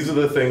these are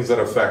the things that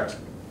affect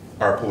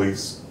our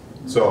police.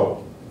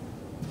 So,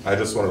 I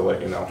just wanted to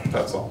let you know,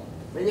 that's all.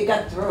 But you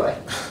got through it.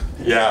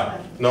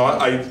 Yeah, no,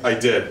 I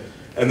did.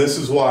 And this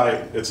is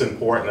why it's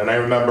important. And I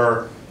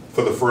remember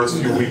for the first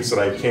few weeks that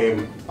I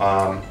came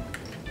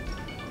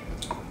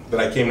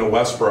to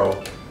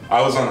Westborough,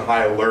 I was on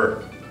high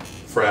alert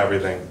for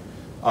everything.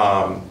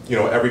 You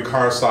know, every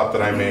car stop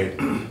that I made,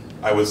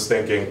 I was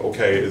thinking,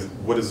 okay,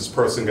 what is this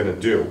person gonna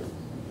do,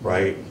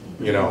 right?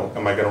 You know,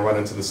 am I gonna run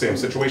into the same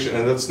situation?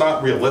 And it's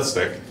not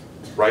realistic,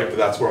 right? But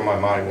that's where my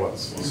mind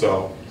was.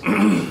 So,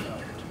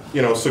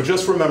 you know, so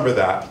just remember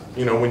that,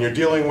 you know, when you're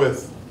dealing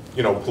with,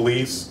 you know,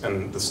 police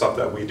and the stuff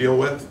that we deal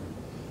with,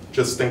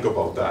 just think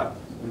about that.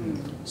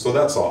 So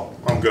that's all.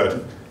 I'm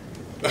good.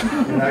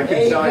 And I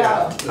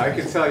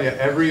can tell you,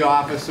 every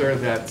officer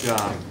that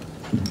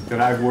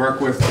that I've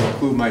worked with, to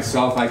include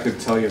myself, I could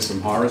tell you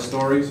some horror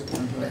stories.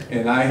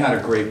 And I had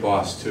a great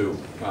boss too,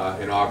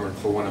 in Auburn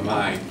for one of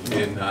mine.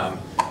 And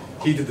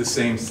he did the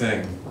same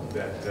thing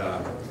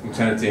that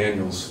Lieutenant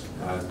Daniels,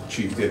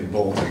 Chief, did in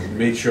Bolton.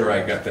 Made sure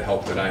I got the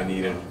help that I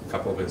needed, a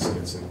couple of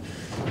incidents.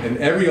 And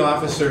every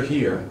officer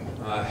here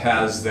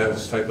has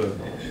those type of,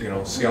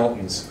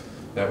 skeletons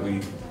that we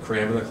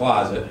cram in the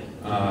closet,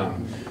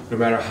 no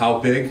matter how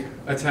big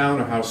a town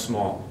or how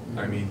small.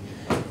 I mean,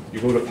 you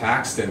go to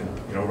Paxton,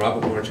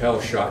 Robert Martell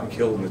shot and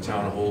killed in the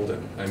town of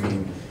Holden. I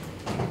mean,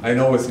 I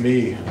know with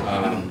me,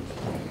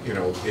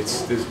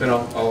 there's been a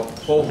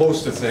whole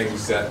host of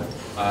things that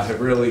have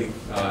really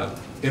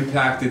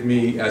impacted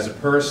me as a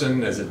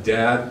person, as a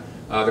dad.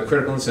 The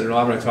critical incident in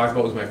Auburn I talked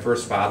about was my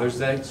first Father's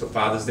Day, so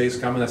Father's Day is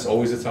coming. That's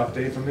always a tough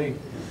day for me.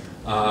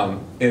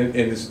 And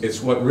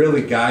it's what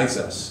really guides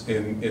us.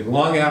 And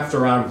long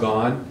after I'm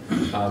gone,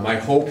 my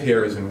hope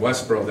here is in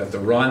Westborough that the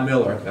Ron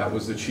Miller, that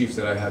was the chief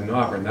that I had in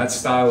Auburn, that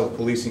style of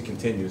policing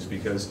continues,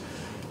 because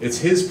it's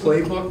his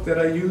playbook that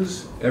I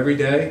use every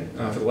day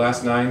for the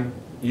last 9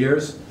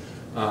 years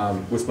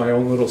with my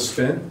own little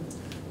spin.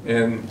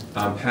 And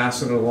I'm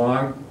passing it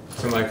along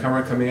to my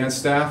current command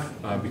staff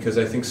because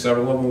I think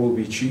several of them will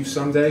be chiefs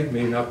someday,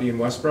 may not be in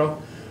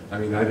Westborough. I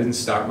mean, I didn't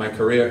start my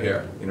career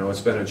here. It's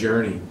been a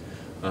journey.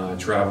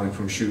 Traveling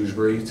from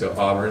Shrewsbury to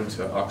Auburn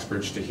to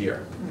Uxbridge to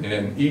here.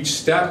 And each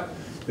step,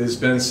 there's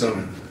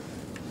some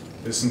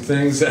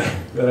things that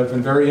have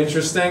been very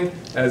interesting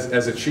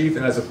as a chief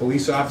and as a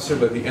police officer,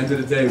 but at the end of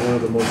the day, one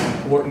of the most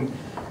important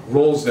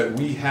roles that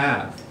we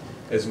have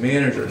as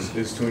managers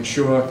is to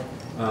ensure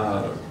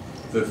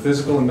the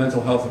physical and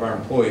mental health of our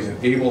employees, and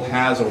ABLE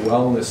has a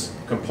wellness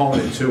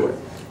component to it.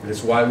 And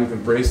it's why we've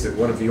embraced it,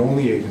 one of the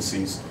only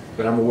agencies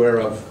that I'm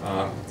aware of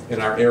in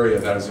our area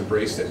that has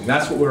embraced it. And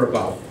that's what we're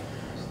about.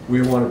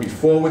 We want to be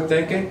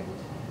forward-thinking,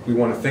 we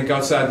want to think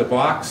outside the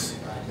box,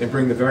 and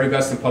bring the very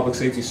best in public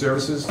safety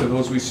services to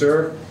those we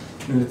serve.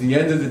 And at the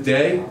end of the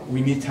day,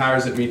 we need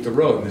tires that meet the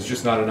road, and there's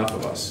just not enough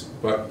of us.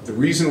 But the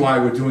reason why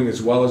we're doing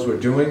as well as we're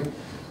doing,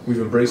 we've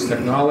embraced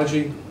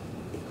technology,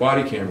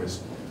 body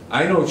cameras.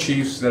 I know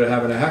chiefs that are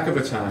having a heck of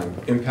a time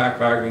impact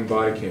bargaining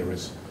body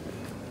cameras.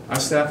 Our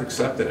staff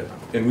accepted it,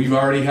 and we've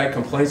already had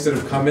complaints that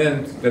have come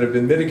in that have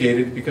been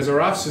mitigated because our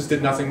officers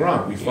did nothing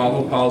wrong. We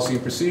followed policy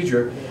and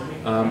procedure,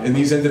 and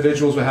these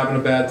individuals were having a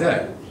bad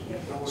day.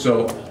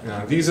 So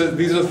these are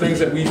things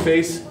that we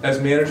face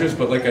as managers,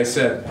 but like I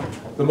said,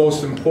 the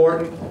most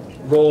important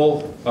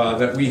role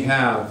that we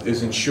have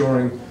is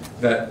ensuring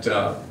that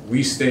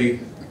we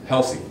stay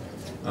healthy,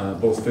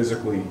 both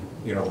physically,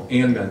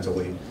 and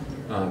mentally.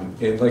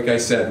 And like I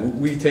said,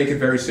 we take it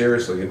very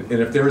seriously, and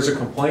if there is a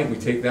complaint, we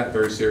take that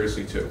very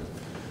seriously too.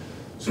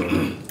 So,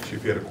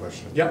 Chief, you had a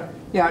question? Yep.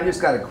 Yeah, I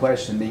just got a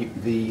question.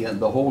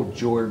 The whole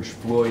George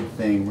Floyd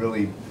thing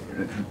really,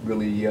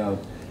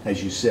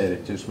 as you said,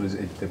 it just was.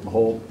 The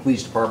whole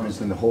police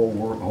departments and the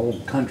whole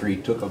country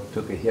took a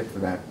hit for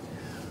that.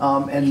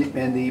 I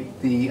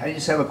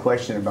just have a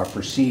question about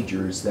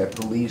procedures that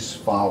police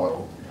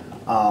follow.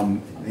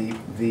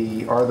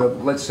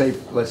 Let's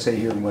say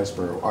here in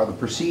Westborough, are the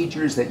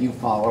procedures that you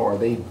follow, are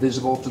they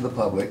visible to the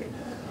public?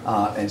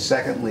 And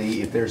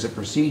secondly, if there's a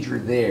procedure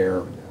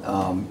there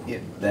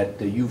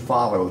that you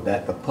follow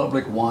that the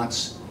public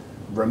wants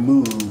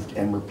removed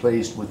and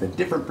replaced with a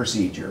different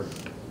procedure,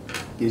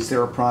 is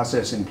there a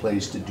process in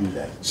place to do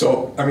that?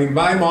 So, I mean,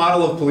 my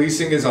model of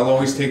policing is I'll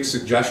always take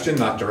suggestion,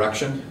 not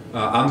direction.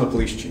 I'm the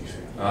police chief.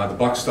 The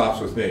buck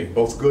stops with me,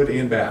 both good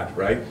and bad,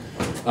 right?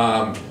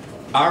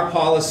 Our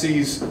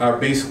policies are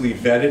basically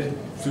vetted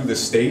through the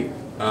state.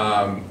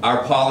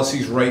 Our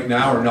policies right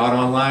now are not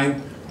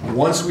online.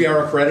 Once we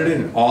are accredited,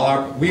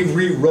 and we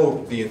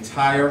rewrote the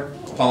entire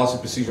policy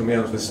procedural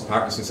manual of this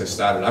department since I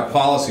started. Our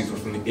policies were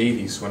from the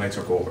 80s when I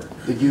took over.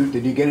 Did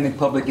you get any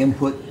public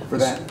input for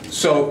that?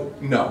 So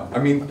no. I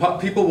mean,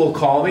 people will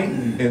call me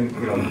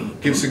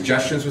and give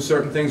suggestions for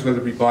certain things, whether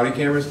it be body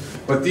cameras.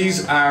 But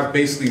these are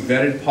basically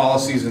vetted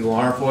policies in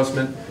law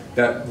enforcement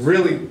that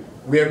really.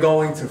 We are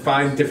going to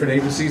find different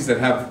agencies that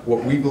have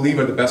what we believe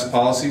are the best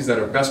policies, that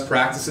are best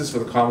practices for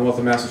the Commonwealth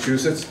of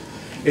Massachusetts.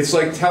 It's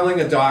like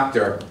telling a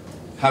doctor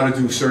how to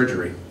do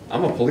surgery.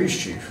 I'm a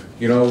police chief.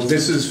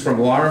 This is from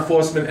law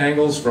enforcement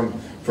angles, from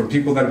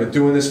people that have been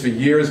doing this for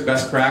years,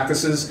 best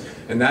practices,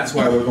 and that's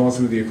why we're going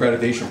through the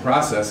accreditation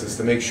process, is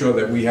to make sure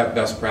that we have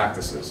best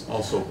practices.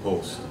 Also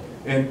post.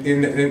 And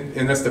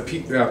that's the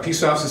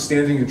Peace Officers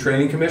Standing and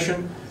Training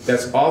Commission.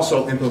 That's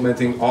also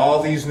implementing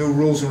all these new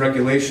rules and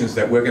regulations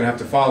that we're going to have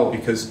to follow,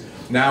 because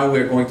now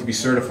we're going to be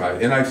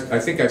certified. And I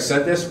think I've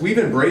said this, we've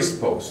embraced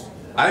post.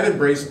 I've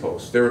embraced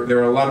post. There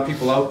are a lot of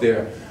people out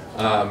there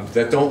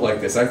that don't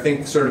like this. I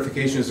think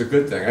certification is a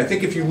good thing. I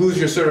think if you lose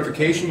your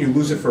certification, you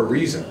lose it for a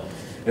reason.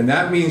 And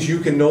that means you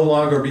can no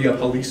longer be a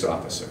police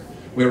officer.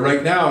 Where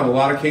right now, in a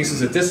lot of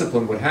cases of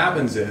discipline, what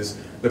happens is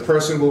the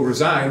person will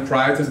resign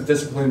prior to the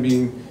discipline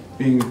being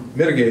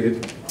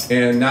mitigated,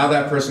 and now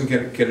that person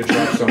can get a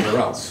job somewhere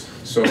else.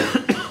 So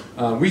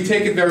we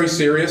take it very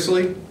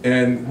seriously,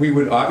 and we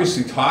would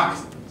obviously talk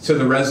to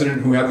the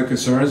resident who had the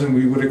concerns, and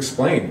we would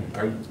explain,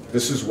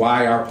 this is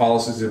why our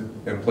policies are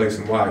in place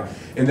and why.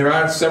 And there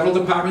are several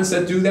departments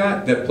that do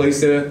that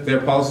place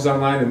their policies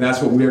online, and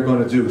that's what we're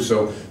going to do.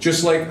 So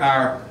just like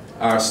our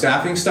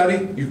staffing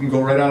study, you can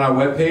go right on our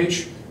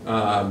webpage.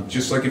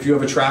 Just like if you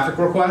have a traffic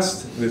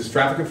request, there's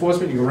traffic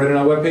enforcement, you can go right on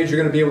our webpage. You're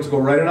going to be able to go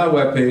right on our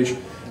webpage,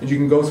 and you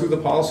can go through the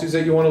policies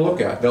that you want to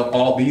look at. They'll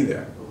all be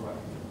there.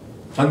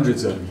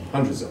 Hundreds of them.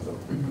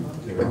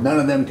 You know? But none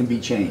of them can be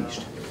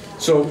changed.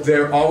 So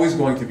they're always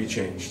going to be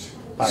changed.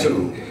 By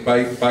who?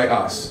 By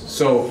us.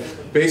 So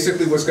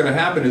basically what's going to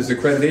happen is the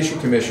Accreditation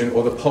Commission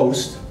or the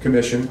Post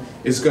Commission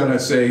is going to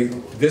say,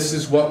 this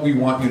is what we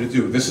want you to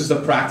do. This is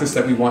the practice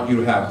that we want you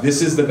to have.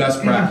 This is the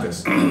best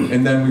practice.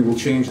 And then we will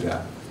change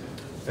that.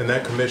 And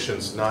that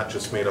commission's not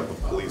just made up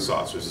of police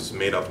officers, it's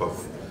made up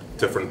of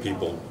different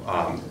people.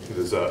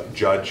 There's a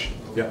judge,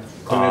 yeah,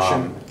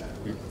 clinician.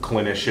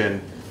 Clinician.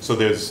 So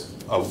there's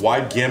a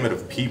wide gamut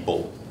of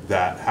people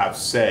that have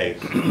say.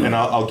 And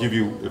I'll give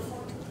you, if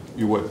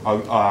you would,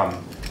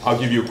 I'll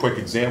give you a quick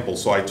example.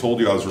 So I told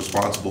you I was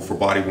responsible for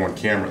body-worn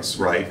cameras,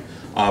 right?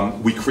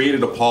 We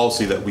created a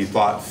policy that we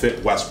thought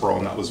fit Westborough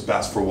and that was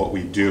best for what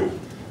we do.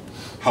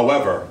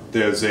 However,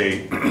 there's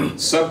a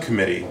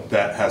subcommittee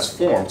that has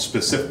formed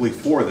specifically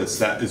for this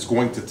that is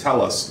going to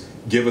tell us,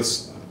 give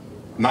us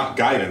not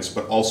guidance,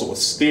 but also a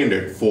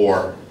standard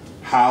for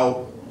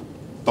how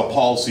the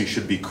policy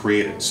should be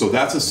created. So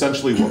that's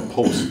essentially what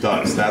Post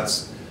does.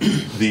 That's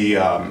the,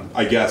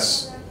 I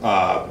guess,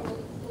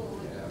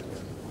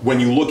 when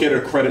you look at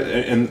a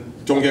credit,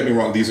 and don't get me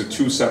wrong, these are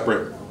two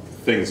separate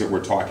things that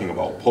we're talking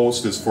about.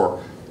 Post is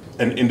for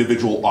an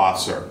individual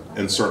officer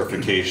and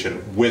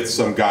certification with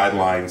some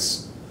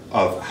guidelines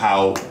of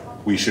how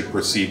we should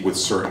proceed with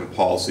certain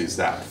policies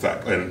that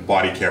affect, and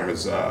body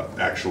cameras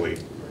actually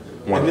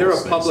one And of there those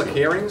are things. public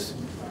hearings,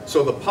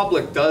 so the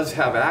public does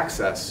have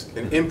access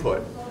and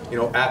input, you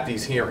know, at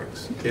these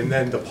hearings. And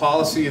then the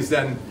policy is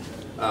then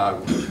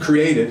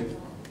created,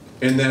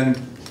 and then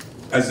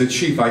as the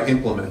chief, I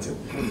implement it.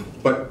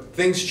 But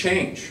things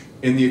change,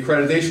 and the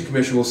Accreditation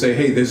Commission will say,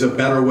 hey, there's a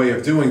better way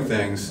of doing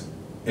things,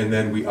 and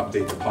then we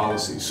update the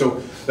policy.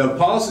 So the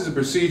policies and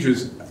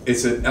procedures,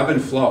 it's an ebb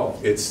and flow.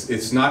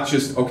 It's not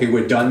just, okay,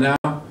 we're done now.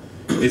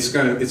 It's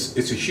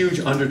a huge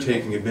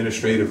undertaking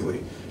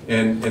administratively,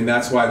 and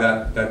that's why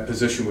that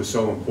position was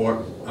so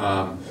important.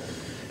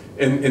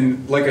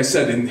 And like I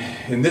said,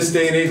 in this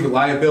day and age with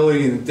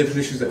liability and the different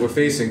issues that we're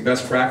facing,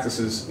 best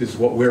practices is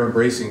what we're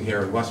embracing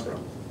here in Westborough.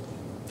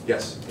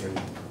 Yes?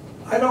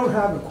 I don't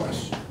have a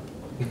question.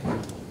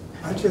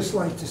 I'd just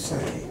like to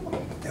say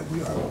that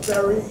we are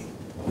very,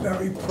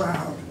 very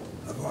proud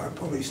of our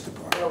police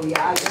department. Oh,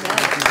 yeah, I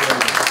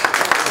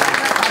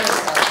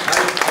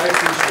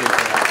appreciate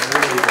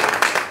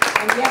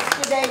that. And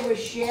yesterday was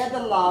Share the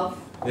Love.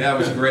 Yeah, it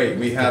was great.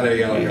 We had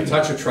a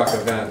touch-a-truck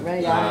event.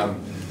 Right.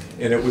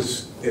 And it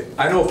was,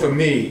 I know for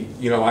me,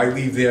 you know, I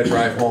leave there,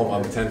 drive home,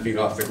 I'm 10 feet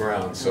off the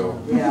ground, so,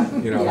 Yeah.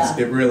 you know, Yeah.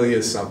 it really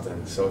is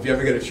something. So if you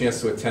ever get a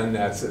chance to attend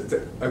that,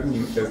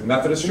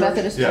 Methodist Church?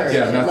 Methodist Church.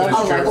 Yeah,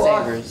 Methodist Church.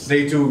 Lifesavers.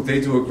 They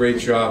do a great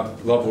job,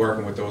 love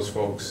working with those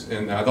folks,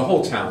 and the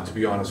whole town, to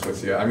be honest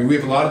with you. I mean, we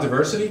have a lot of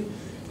diversity,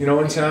 you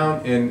know, in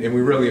town, and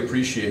we really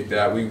appreciate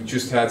that. We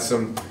just had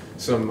some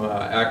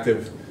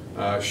active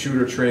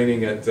shooter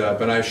training at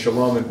Benai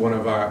Shalom at one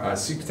of our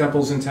Sikh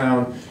temples in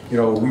town. You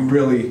know, we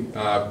really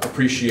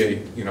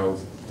appreciate, you know,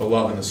 the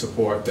love and the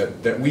support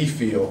that we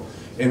feel.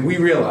 And we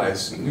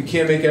realize we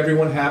can't make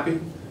everyone happy,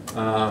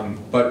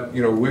 but,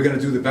 you know, we're going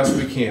to do the best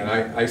we can.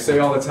 I say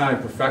all the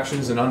time, perfection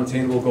is an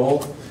unattainable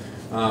goal,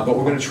 but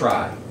we're going to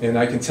try. And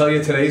I can tell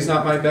you today's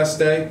not my best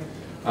day.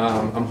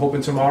 I'm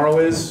hoping tomorrow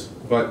is.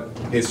 But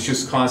it's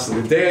just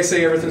constantly. The day I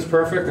say everything's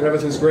perfect and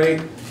everything's great,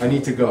 I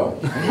need to go.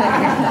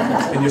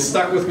 And you're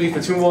stuck with me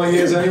for 2 more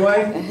years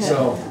anyway.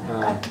 So,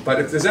 but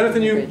if there's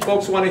anything you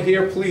folks want to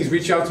hear, please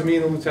reach out to me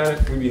and the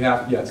lieutenant. We'd be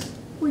happy. Yes.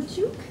 Would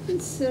you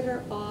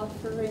consider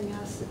offering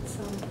us at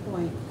some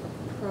point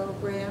a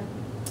program?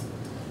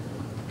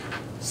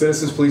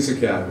 Citizens Police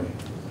Academy.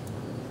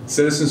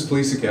 Citizens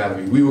Police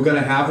Academy. We were going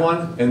to have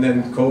one, and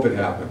then COVID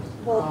happened.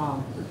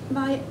 Well,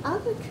 my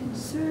other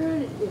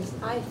concern is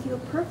I feel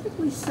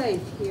perfectly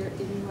safe here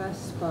in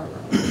Westborough.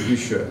 You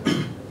should.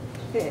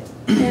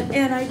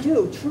 And I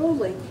do,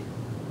 truly.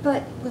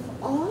 But with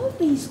all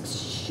these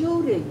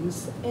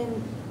shootings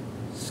in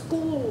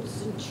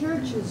schools and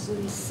churches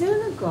and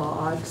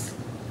synagogues,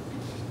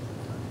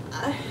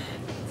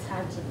 It's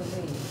hard to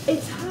believe.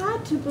 it's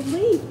hard to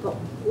believe, but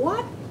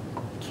what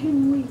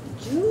can we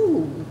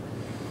do?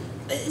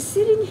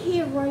 Sitting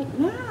here right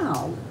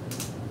now,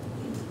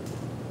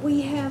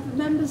 we have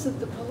members of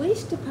the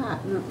police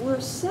department.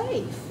 We're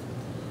safe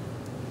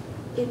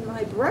in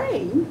my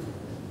brain,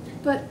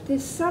 but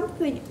there's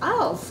something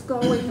else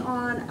going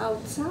on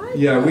outside.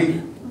 Yeah,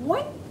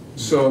 What?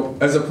 So,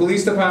 as a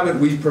police department,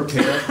 we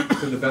prepare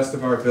to the best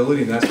of our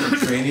ability, and that's through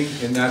training,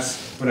 and that's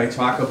when I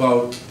talk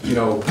about, you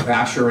know,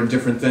 Asher and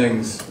different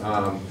things,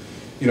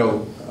 you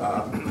know,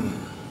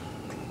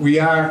 we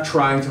are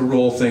trying to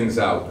roll things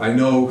out. I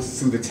know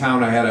through the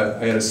town, I had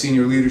a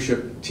senior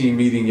leadership team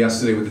meeting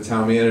yesterday with the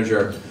town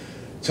manager,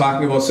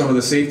 talking about some of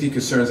the safety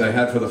concerns I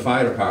had for the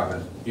fire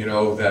department. You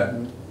know, that,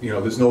 you know,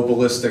 there's no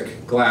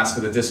ballistic glass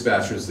for the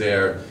dispatchers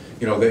there.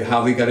 You know,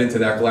 how they got into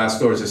that glass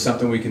door. Is there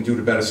something we can do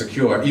to better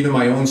secure? Even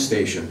my own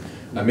station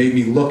made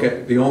me look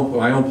at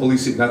my own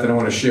police, not that I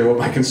want to share what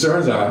my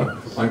concerns are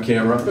on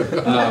camera,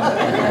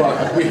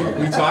 but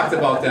we talked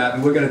about that,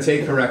 and we're going to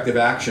take corrective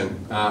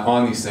action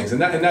on these things.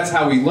 And that's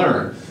how we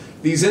learn.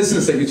 These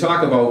incidents that you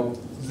talk about,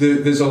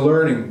 there's a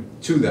learning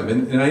to them.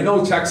 And I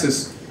know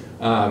Texas,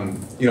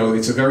 you know,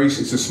 it's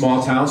a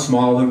small town,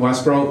 smaller than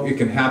Westborough. It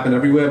can happen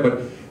everywhere,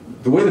 but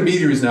the way the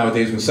media is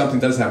nowadays, when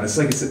something does happen,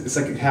 it's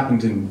like it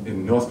happened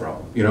in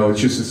Northborough. You know,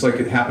 it's like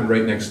it happened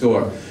right next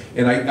door.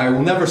 And I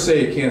will never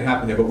say it can't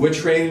happen there, but we're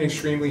training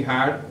extremely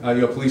hard,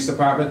 your police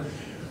department.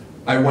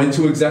 I went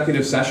to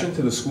executive session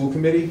to the school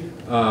committee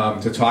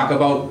to talk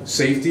about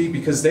safety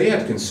because they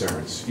had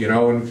concerns, you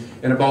know,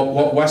 and about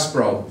what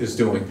Westborough is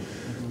doing.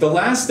 The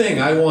last thing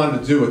I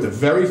wanted to do at the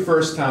very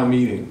first town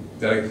meeting,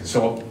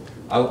 so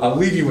I'll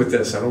leave you with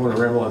this. I don't want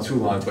to ramble on too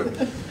long,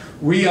 but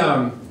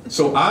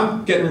so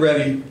I'm getting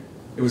ready.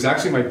 It was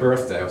actually my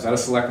birthday. I was at a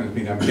selectmen's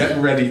meeting. I'm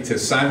getting ready to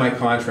sign my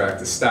contract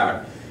to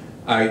start.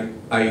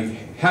 I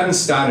hadn't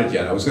started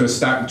yet. I was going to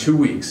start in 2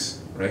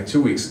 weeks, right?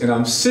 2 weeks. And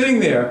I'm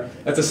sitting there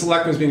at the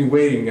selectmen's meeting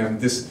waiting,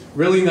 and this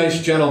really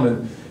nice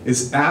gentleman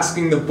is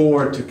asking the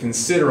board to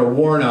consider a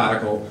warrant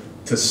article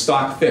to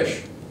stock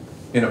fish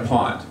in a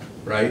pond,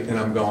 right? And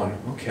I'm going,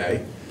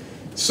 okay.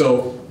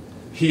 So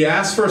he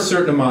asked for a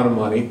certain amount of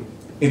money,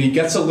 and he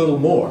gets a little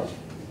more.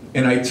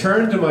 And I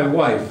turned to my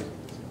wife,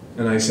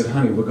 and I said,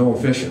 honey, we're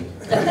going fishing.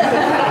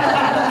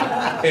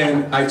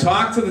 And I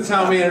talked to the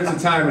town manager at the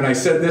time, and I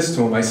said this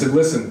to him. I said,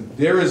 listen,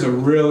 there is a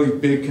really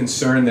big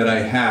concern that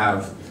I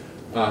have,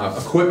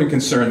 equipment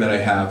concern that I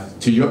have,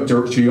 to your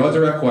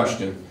direct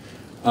question.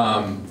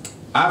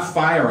 Our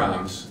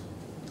firearms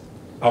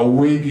are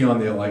way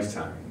beyond their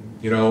lifetime,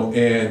 you know,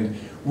 and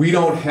we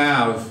don't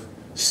have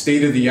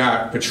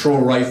state-of-the-art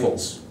patrol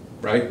rifles,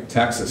 right?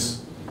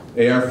 Texas,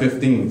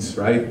 AR-15s,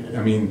 right?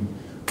 I mean,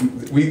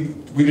 we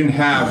didn't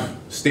have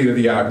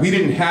state-of-the-art. We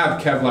didn't have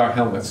Kevlar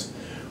helmets.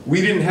 We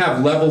didn't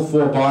have level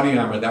 4 body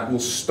armor that will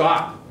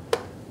stop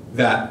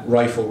that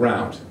rifle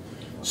round.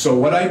 So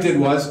what I did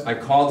was I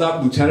called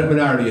up Lieutenant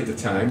Minardi at the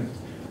time.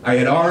 I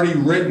had already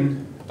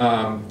written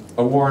a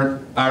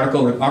warrant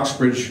article in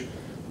Uxbridge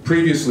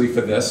previously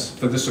for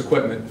this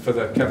equipment, for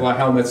the Kevlar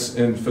helmets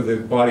and for the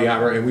body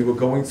armor, and we were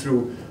going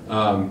through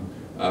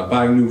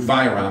buying new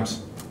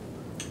firearms.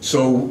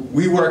 So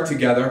we worked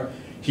together.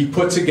 He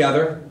put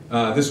together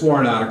this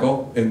warrant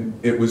article, and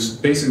it was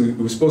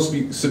supposed to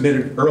be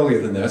submitted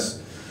earlier than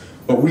this,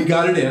 but we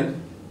got it in.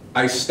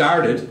 I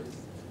started.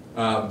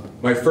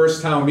 My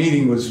first town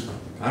meeting was,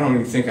 I don't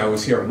even think I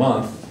was here a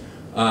month,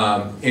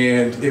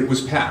 and it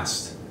was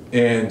passed.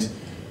 And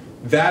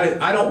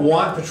I don't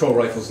want patrol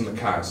rifles in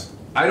the cars.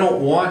 I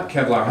don't want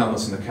Kevlar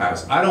helmets in the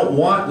cars. I don't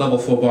want level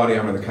 4 body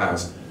armor in the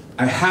cars.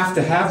 I have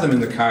to have them in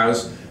the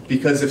cars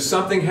because if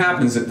something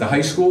happens at the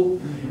high school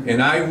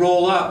and I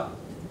roll up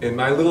in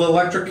my little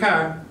electric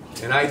car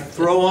and I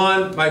throw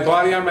on my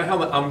body armor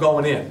helmet, I'm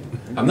going in.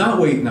 I'm not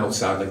waiting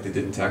outside like they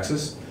did in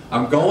Texas.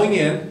 I'm going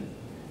in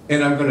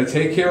and I'm going to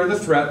take care of the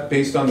threat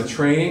based on the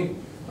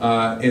training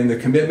and the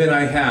commitment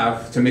I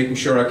have to making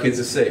sure our kids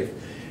are safe.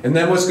 And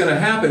then what's going to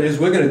happen is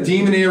we're going to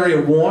deem an area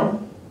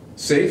warm,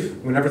 safe,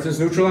 when everything's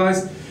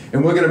neutralized,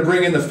 and we're going to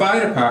bring in the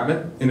fire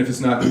department, and if it's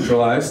not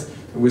neutralized,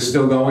 we're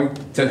still going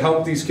to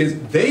help these kids.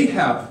 They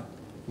have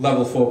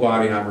level 4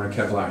 body armor and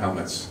Kevlar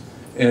helmets.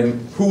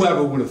 And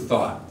whoever would have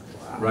thought,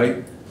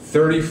 right?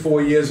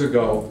 34 years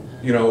ago,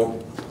 you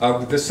know,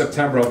 this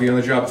September I'll be on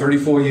the job,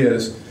 34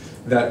 years,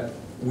 that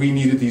we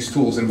needed these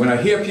tools. And when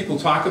I hear people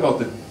talk about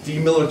the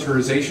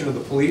demilitarization of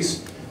the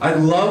police, I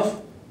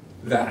love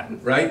that,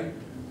 right?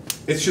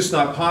 It's just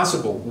not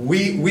possible.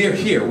 We are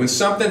here. When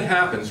something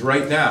happens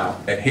right now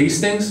at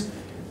Hastings,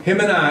 him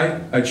and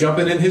I are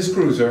jumping in his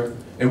cruiser,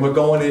 and we're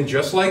going in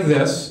just like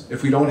this,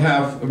 if we don't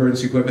have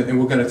emergency equipment, and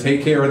we're going to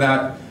take care of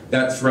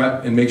that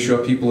threat and make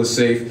sure people are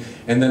safe.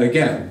 And then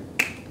again,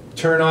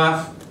 turn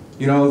off,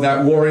 you know,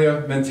 that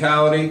warrior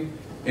mentality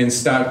and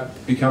start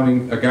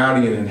becoming a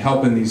guardian and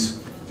helping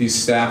these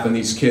staff and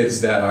these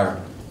kids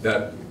that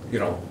you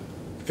know,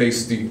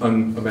 face the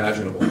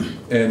unimaginable.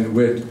 And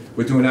we're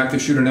doing active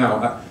shooter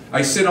now.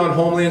 I sit on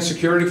Homeland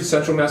Security for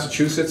Central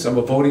Massachusetts. I'm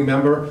a voting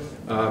member.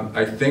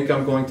 I think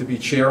I'm going to be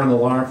chair on the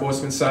law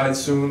enforcement side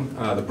soon.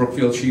 The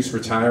Brookfield Chief's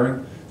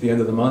retiring at the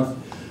end of the month.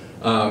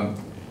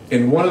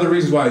 And one of the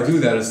reasons why I do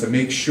that is to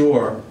make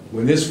sure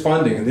when there's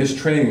funding and there's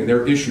training and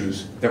there are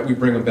issues that we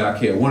bring them back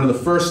here. One of the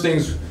first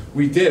things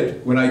we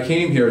did when I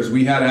came here is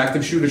we had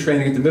active shooter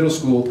training at the middle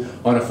school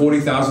on a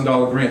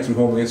 $40,000 grant through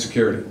Homeland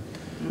Security.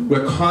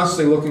 We're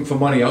constantly looking for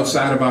money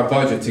outside of our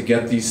budget to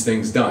get these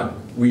things done.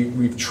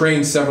 We've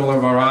trained several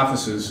of our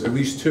officers, at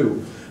least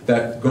 2,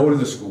 that go to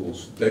the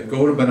schools, that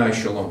go to B'nai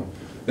Shalom,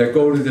 that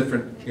go to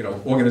different, you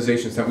know,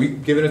 organizations that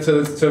we've given it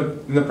to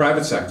in the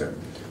private sector.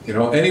 You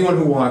know, anyone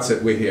who wants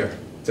it, we're here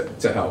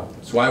to help.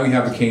 That's why we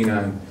have a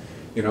K-9.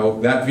 You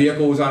know, that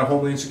vehicle was out of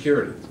Homeland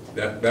Security.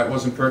 That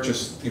wasn't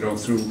purchased, you know,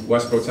 through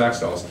Westborough tax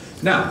dollars.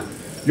 Now,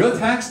 your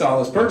tax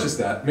dollars purchased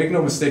that, make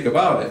no mistake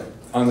about it,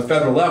 on the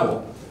federal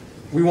level.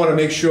 We want to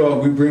make sure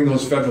we bring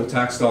those federal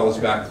tax dollars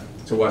back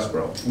to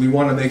Westborough. We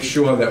want to make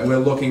sure that we're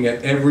looking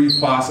at every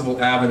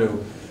possible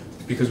avenue,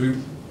 because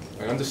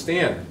I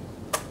understand,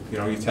 you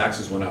know, your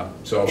taxes went up.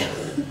 So,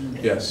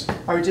 yes.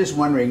 I was just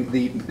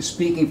wondering,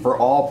 speaking for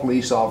all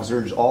police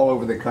officers all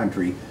over the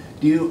country,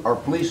 are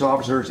police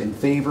officers in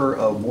favor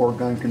of more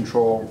gun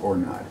control or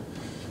not?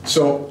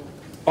 So,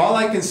 all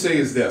I can say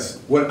is this.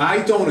 What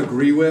I don't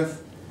agree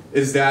with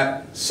is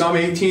that some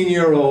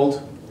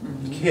 18-year-old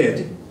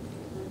kid,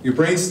 your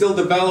brain's still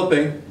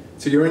developing,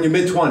 so you're in your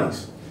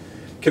mid-20s,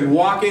 can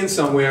walk in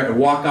somewhere and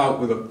walk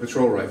out with a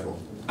patrol rifle.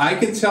 I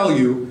can tell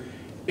you,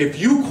 if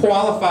you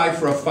qualify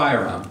for a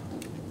firearm,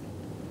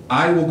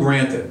 I will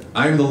grant it.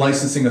 I'm the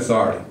licensing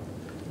authority,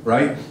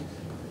 right?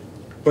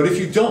 But if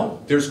you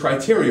don't, there's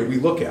criteria we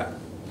look at.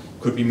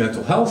 Could be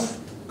mental health,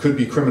 could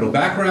be criminal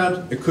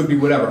background, it could be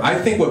whatever. I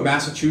think what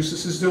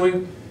Massachusetts is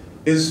doing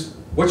is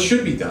what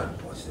should be done.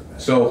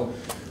 So,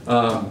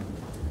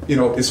 you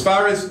know, as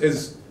far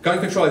as gun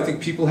control, I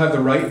think people have the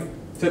right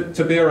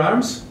to bear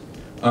arms.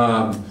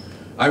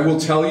 I will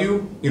tell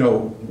you, you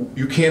know,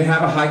 you can't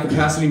have a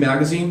high-capacity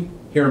magazine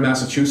here in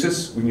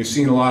Massachusetts when you're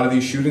seeing a lot of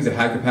these shootings at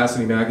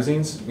high-capacity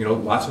magazines. You know,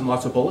 lots and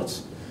lots of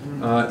bullets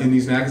in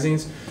these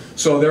magazines.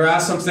 So there are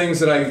some things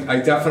that I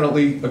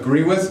definitely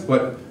agree with,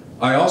 but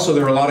there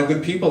are a lot of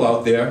good people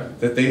out there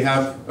that they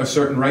have a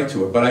certain right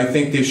to it. But I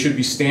think there should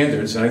be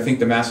standards, and I think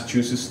the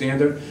Massachusetts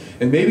standard,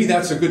 and maybe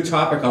that's a good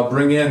topic. I'll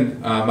bring in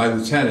my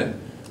lieutenant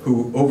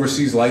who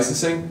oversees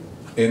licensing,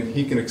 and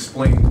he can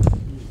explain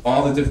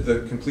all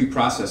the complete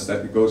process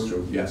that it goes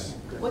through. Yes?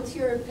 What's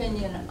your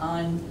opinion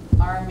on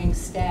arming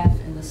staff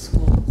in the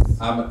schools?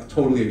 I'm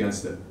totally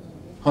against it,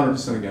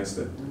 100% against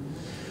it.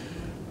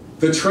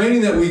 The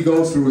training that we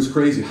go through is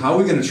crazy. How are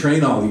we going to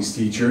train all these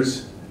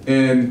teachers?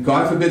 And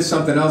God forbid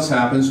something else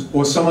happens,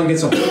 or someone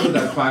gets a hold of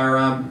that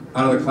firearm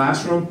out of the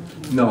classroom?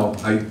 No,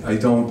 I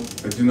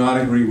do not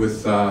agree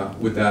with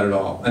that at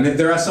all. And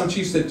there are some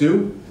chiefs that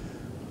do,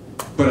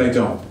 but I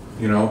don't.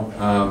 You know,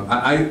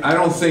 I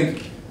don't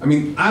think. I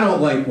mean, I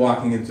don't like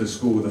walking into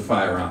school with a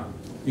firearm.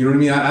 You know what I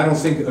mean? I don't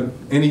think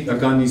a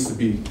gun needs to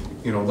be,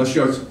 you know, unless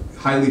you're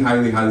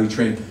highly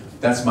trained.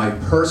 That's my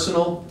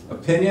personal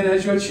opinion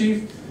as your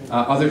chief.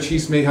 Other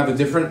chiefs may have a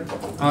different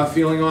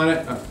feeling on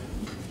it.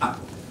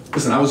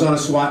 Listen, I was on a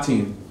SWAT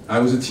team. I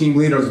was a team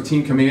leader, I was a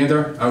team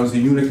commander, I was the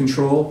unit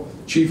control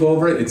chief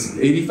over it. It's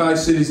 85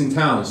 cities and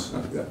towns.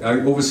 I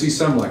oversee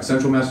SEMLEC,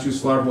 Central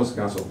Massachusetts Law Enforcement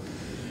Council.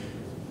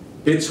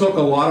 It took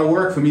a lot of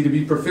work for me to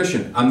be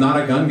proficient. I'm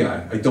not a gun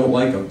guy. I don't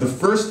like them. The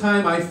first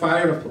time I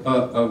fired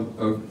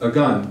a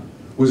gun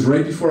was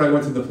right before I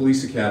went to the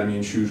police academy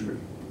in Shrewsbury.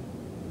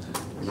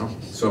 You know?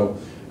 So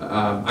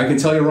I can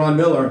tell you Ron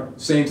Miller,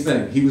 same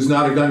thing. He was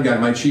not a gun guy,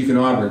 my chief in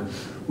Auburn.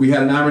 We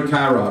had an armored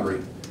car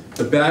robbery.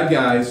 The bad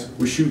guys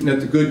were shooting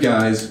at the good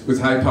guys with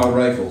high-powered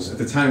rifles. At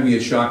the time, we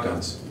had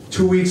shotguns.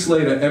 2 weeks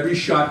later, every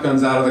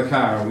shotgun's out of the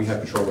car, and we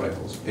had patrol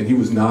rifles. And he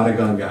was not a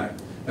gun guy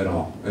at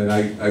all. And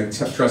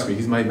trust me,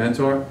 he's my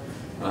mentor.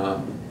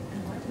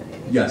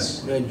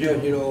 Yes?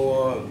 Jeff, you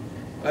know,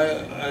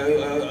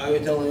 I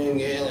was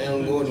telling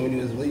Alan Gordon when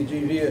he was police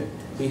chief here,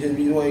 he said,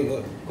 you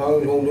know,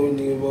 Congress won't do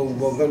anything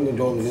about gun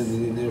control because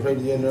they're afraid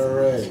of the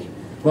NRA.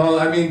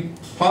 Well, I mean,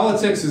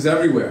 politics is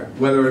everywhere,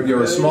 whether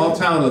you're a small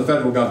town or the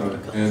federal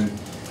government, and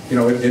you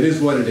know, it is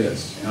what it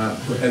is.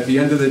 At the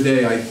end of the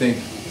day, I think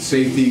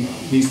safety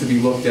needs to be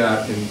looked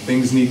at and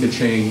things need to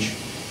change.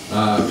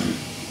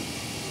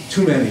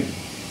 Too many,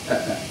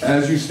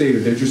 as you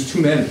stated, there are just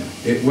too many.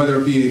 Whether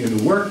it be in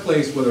the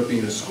workplace, whether it be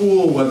in a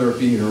school, whether it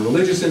be in a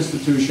religious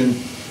institution,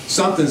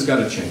 something's got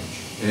to change.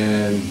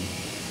 And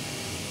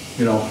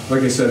you know,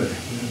 like I said,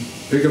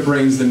 bigger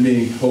brains than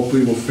me,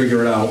 hopefully we'll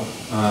figure it out.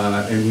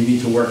 And we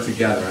need to work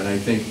together, and I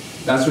think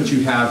that's what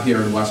you have here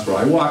in Westborough.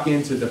 I walk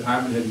into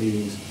department head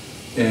meetings,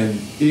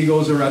 and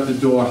egos are at the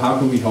door. How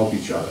can we help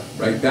each other,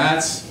 right?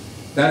 That's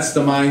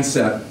the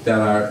mindset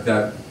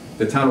that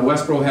the town of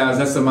Westborough has.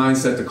 That's the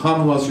mindset the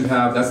Commonwealth should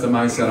have. That's the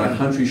mindset our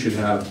country should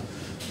have.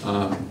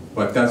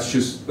 But that's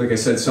just, like I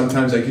said,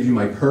 sometimes I give you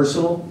my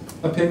personal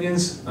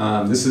opinions.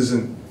 This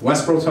isn't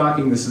Westborough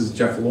talking. This is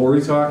Jeff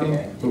Lourie talking,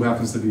 who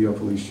happens to be your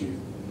police chief.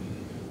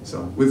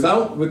 So, with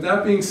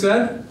that being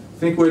said,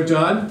 I think we're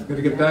done. We're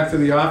going to get back to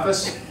the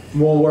office.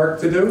 More work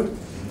to do.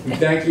 And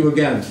thank you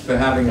again for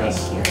having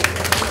us.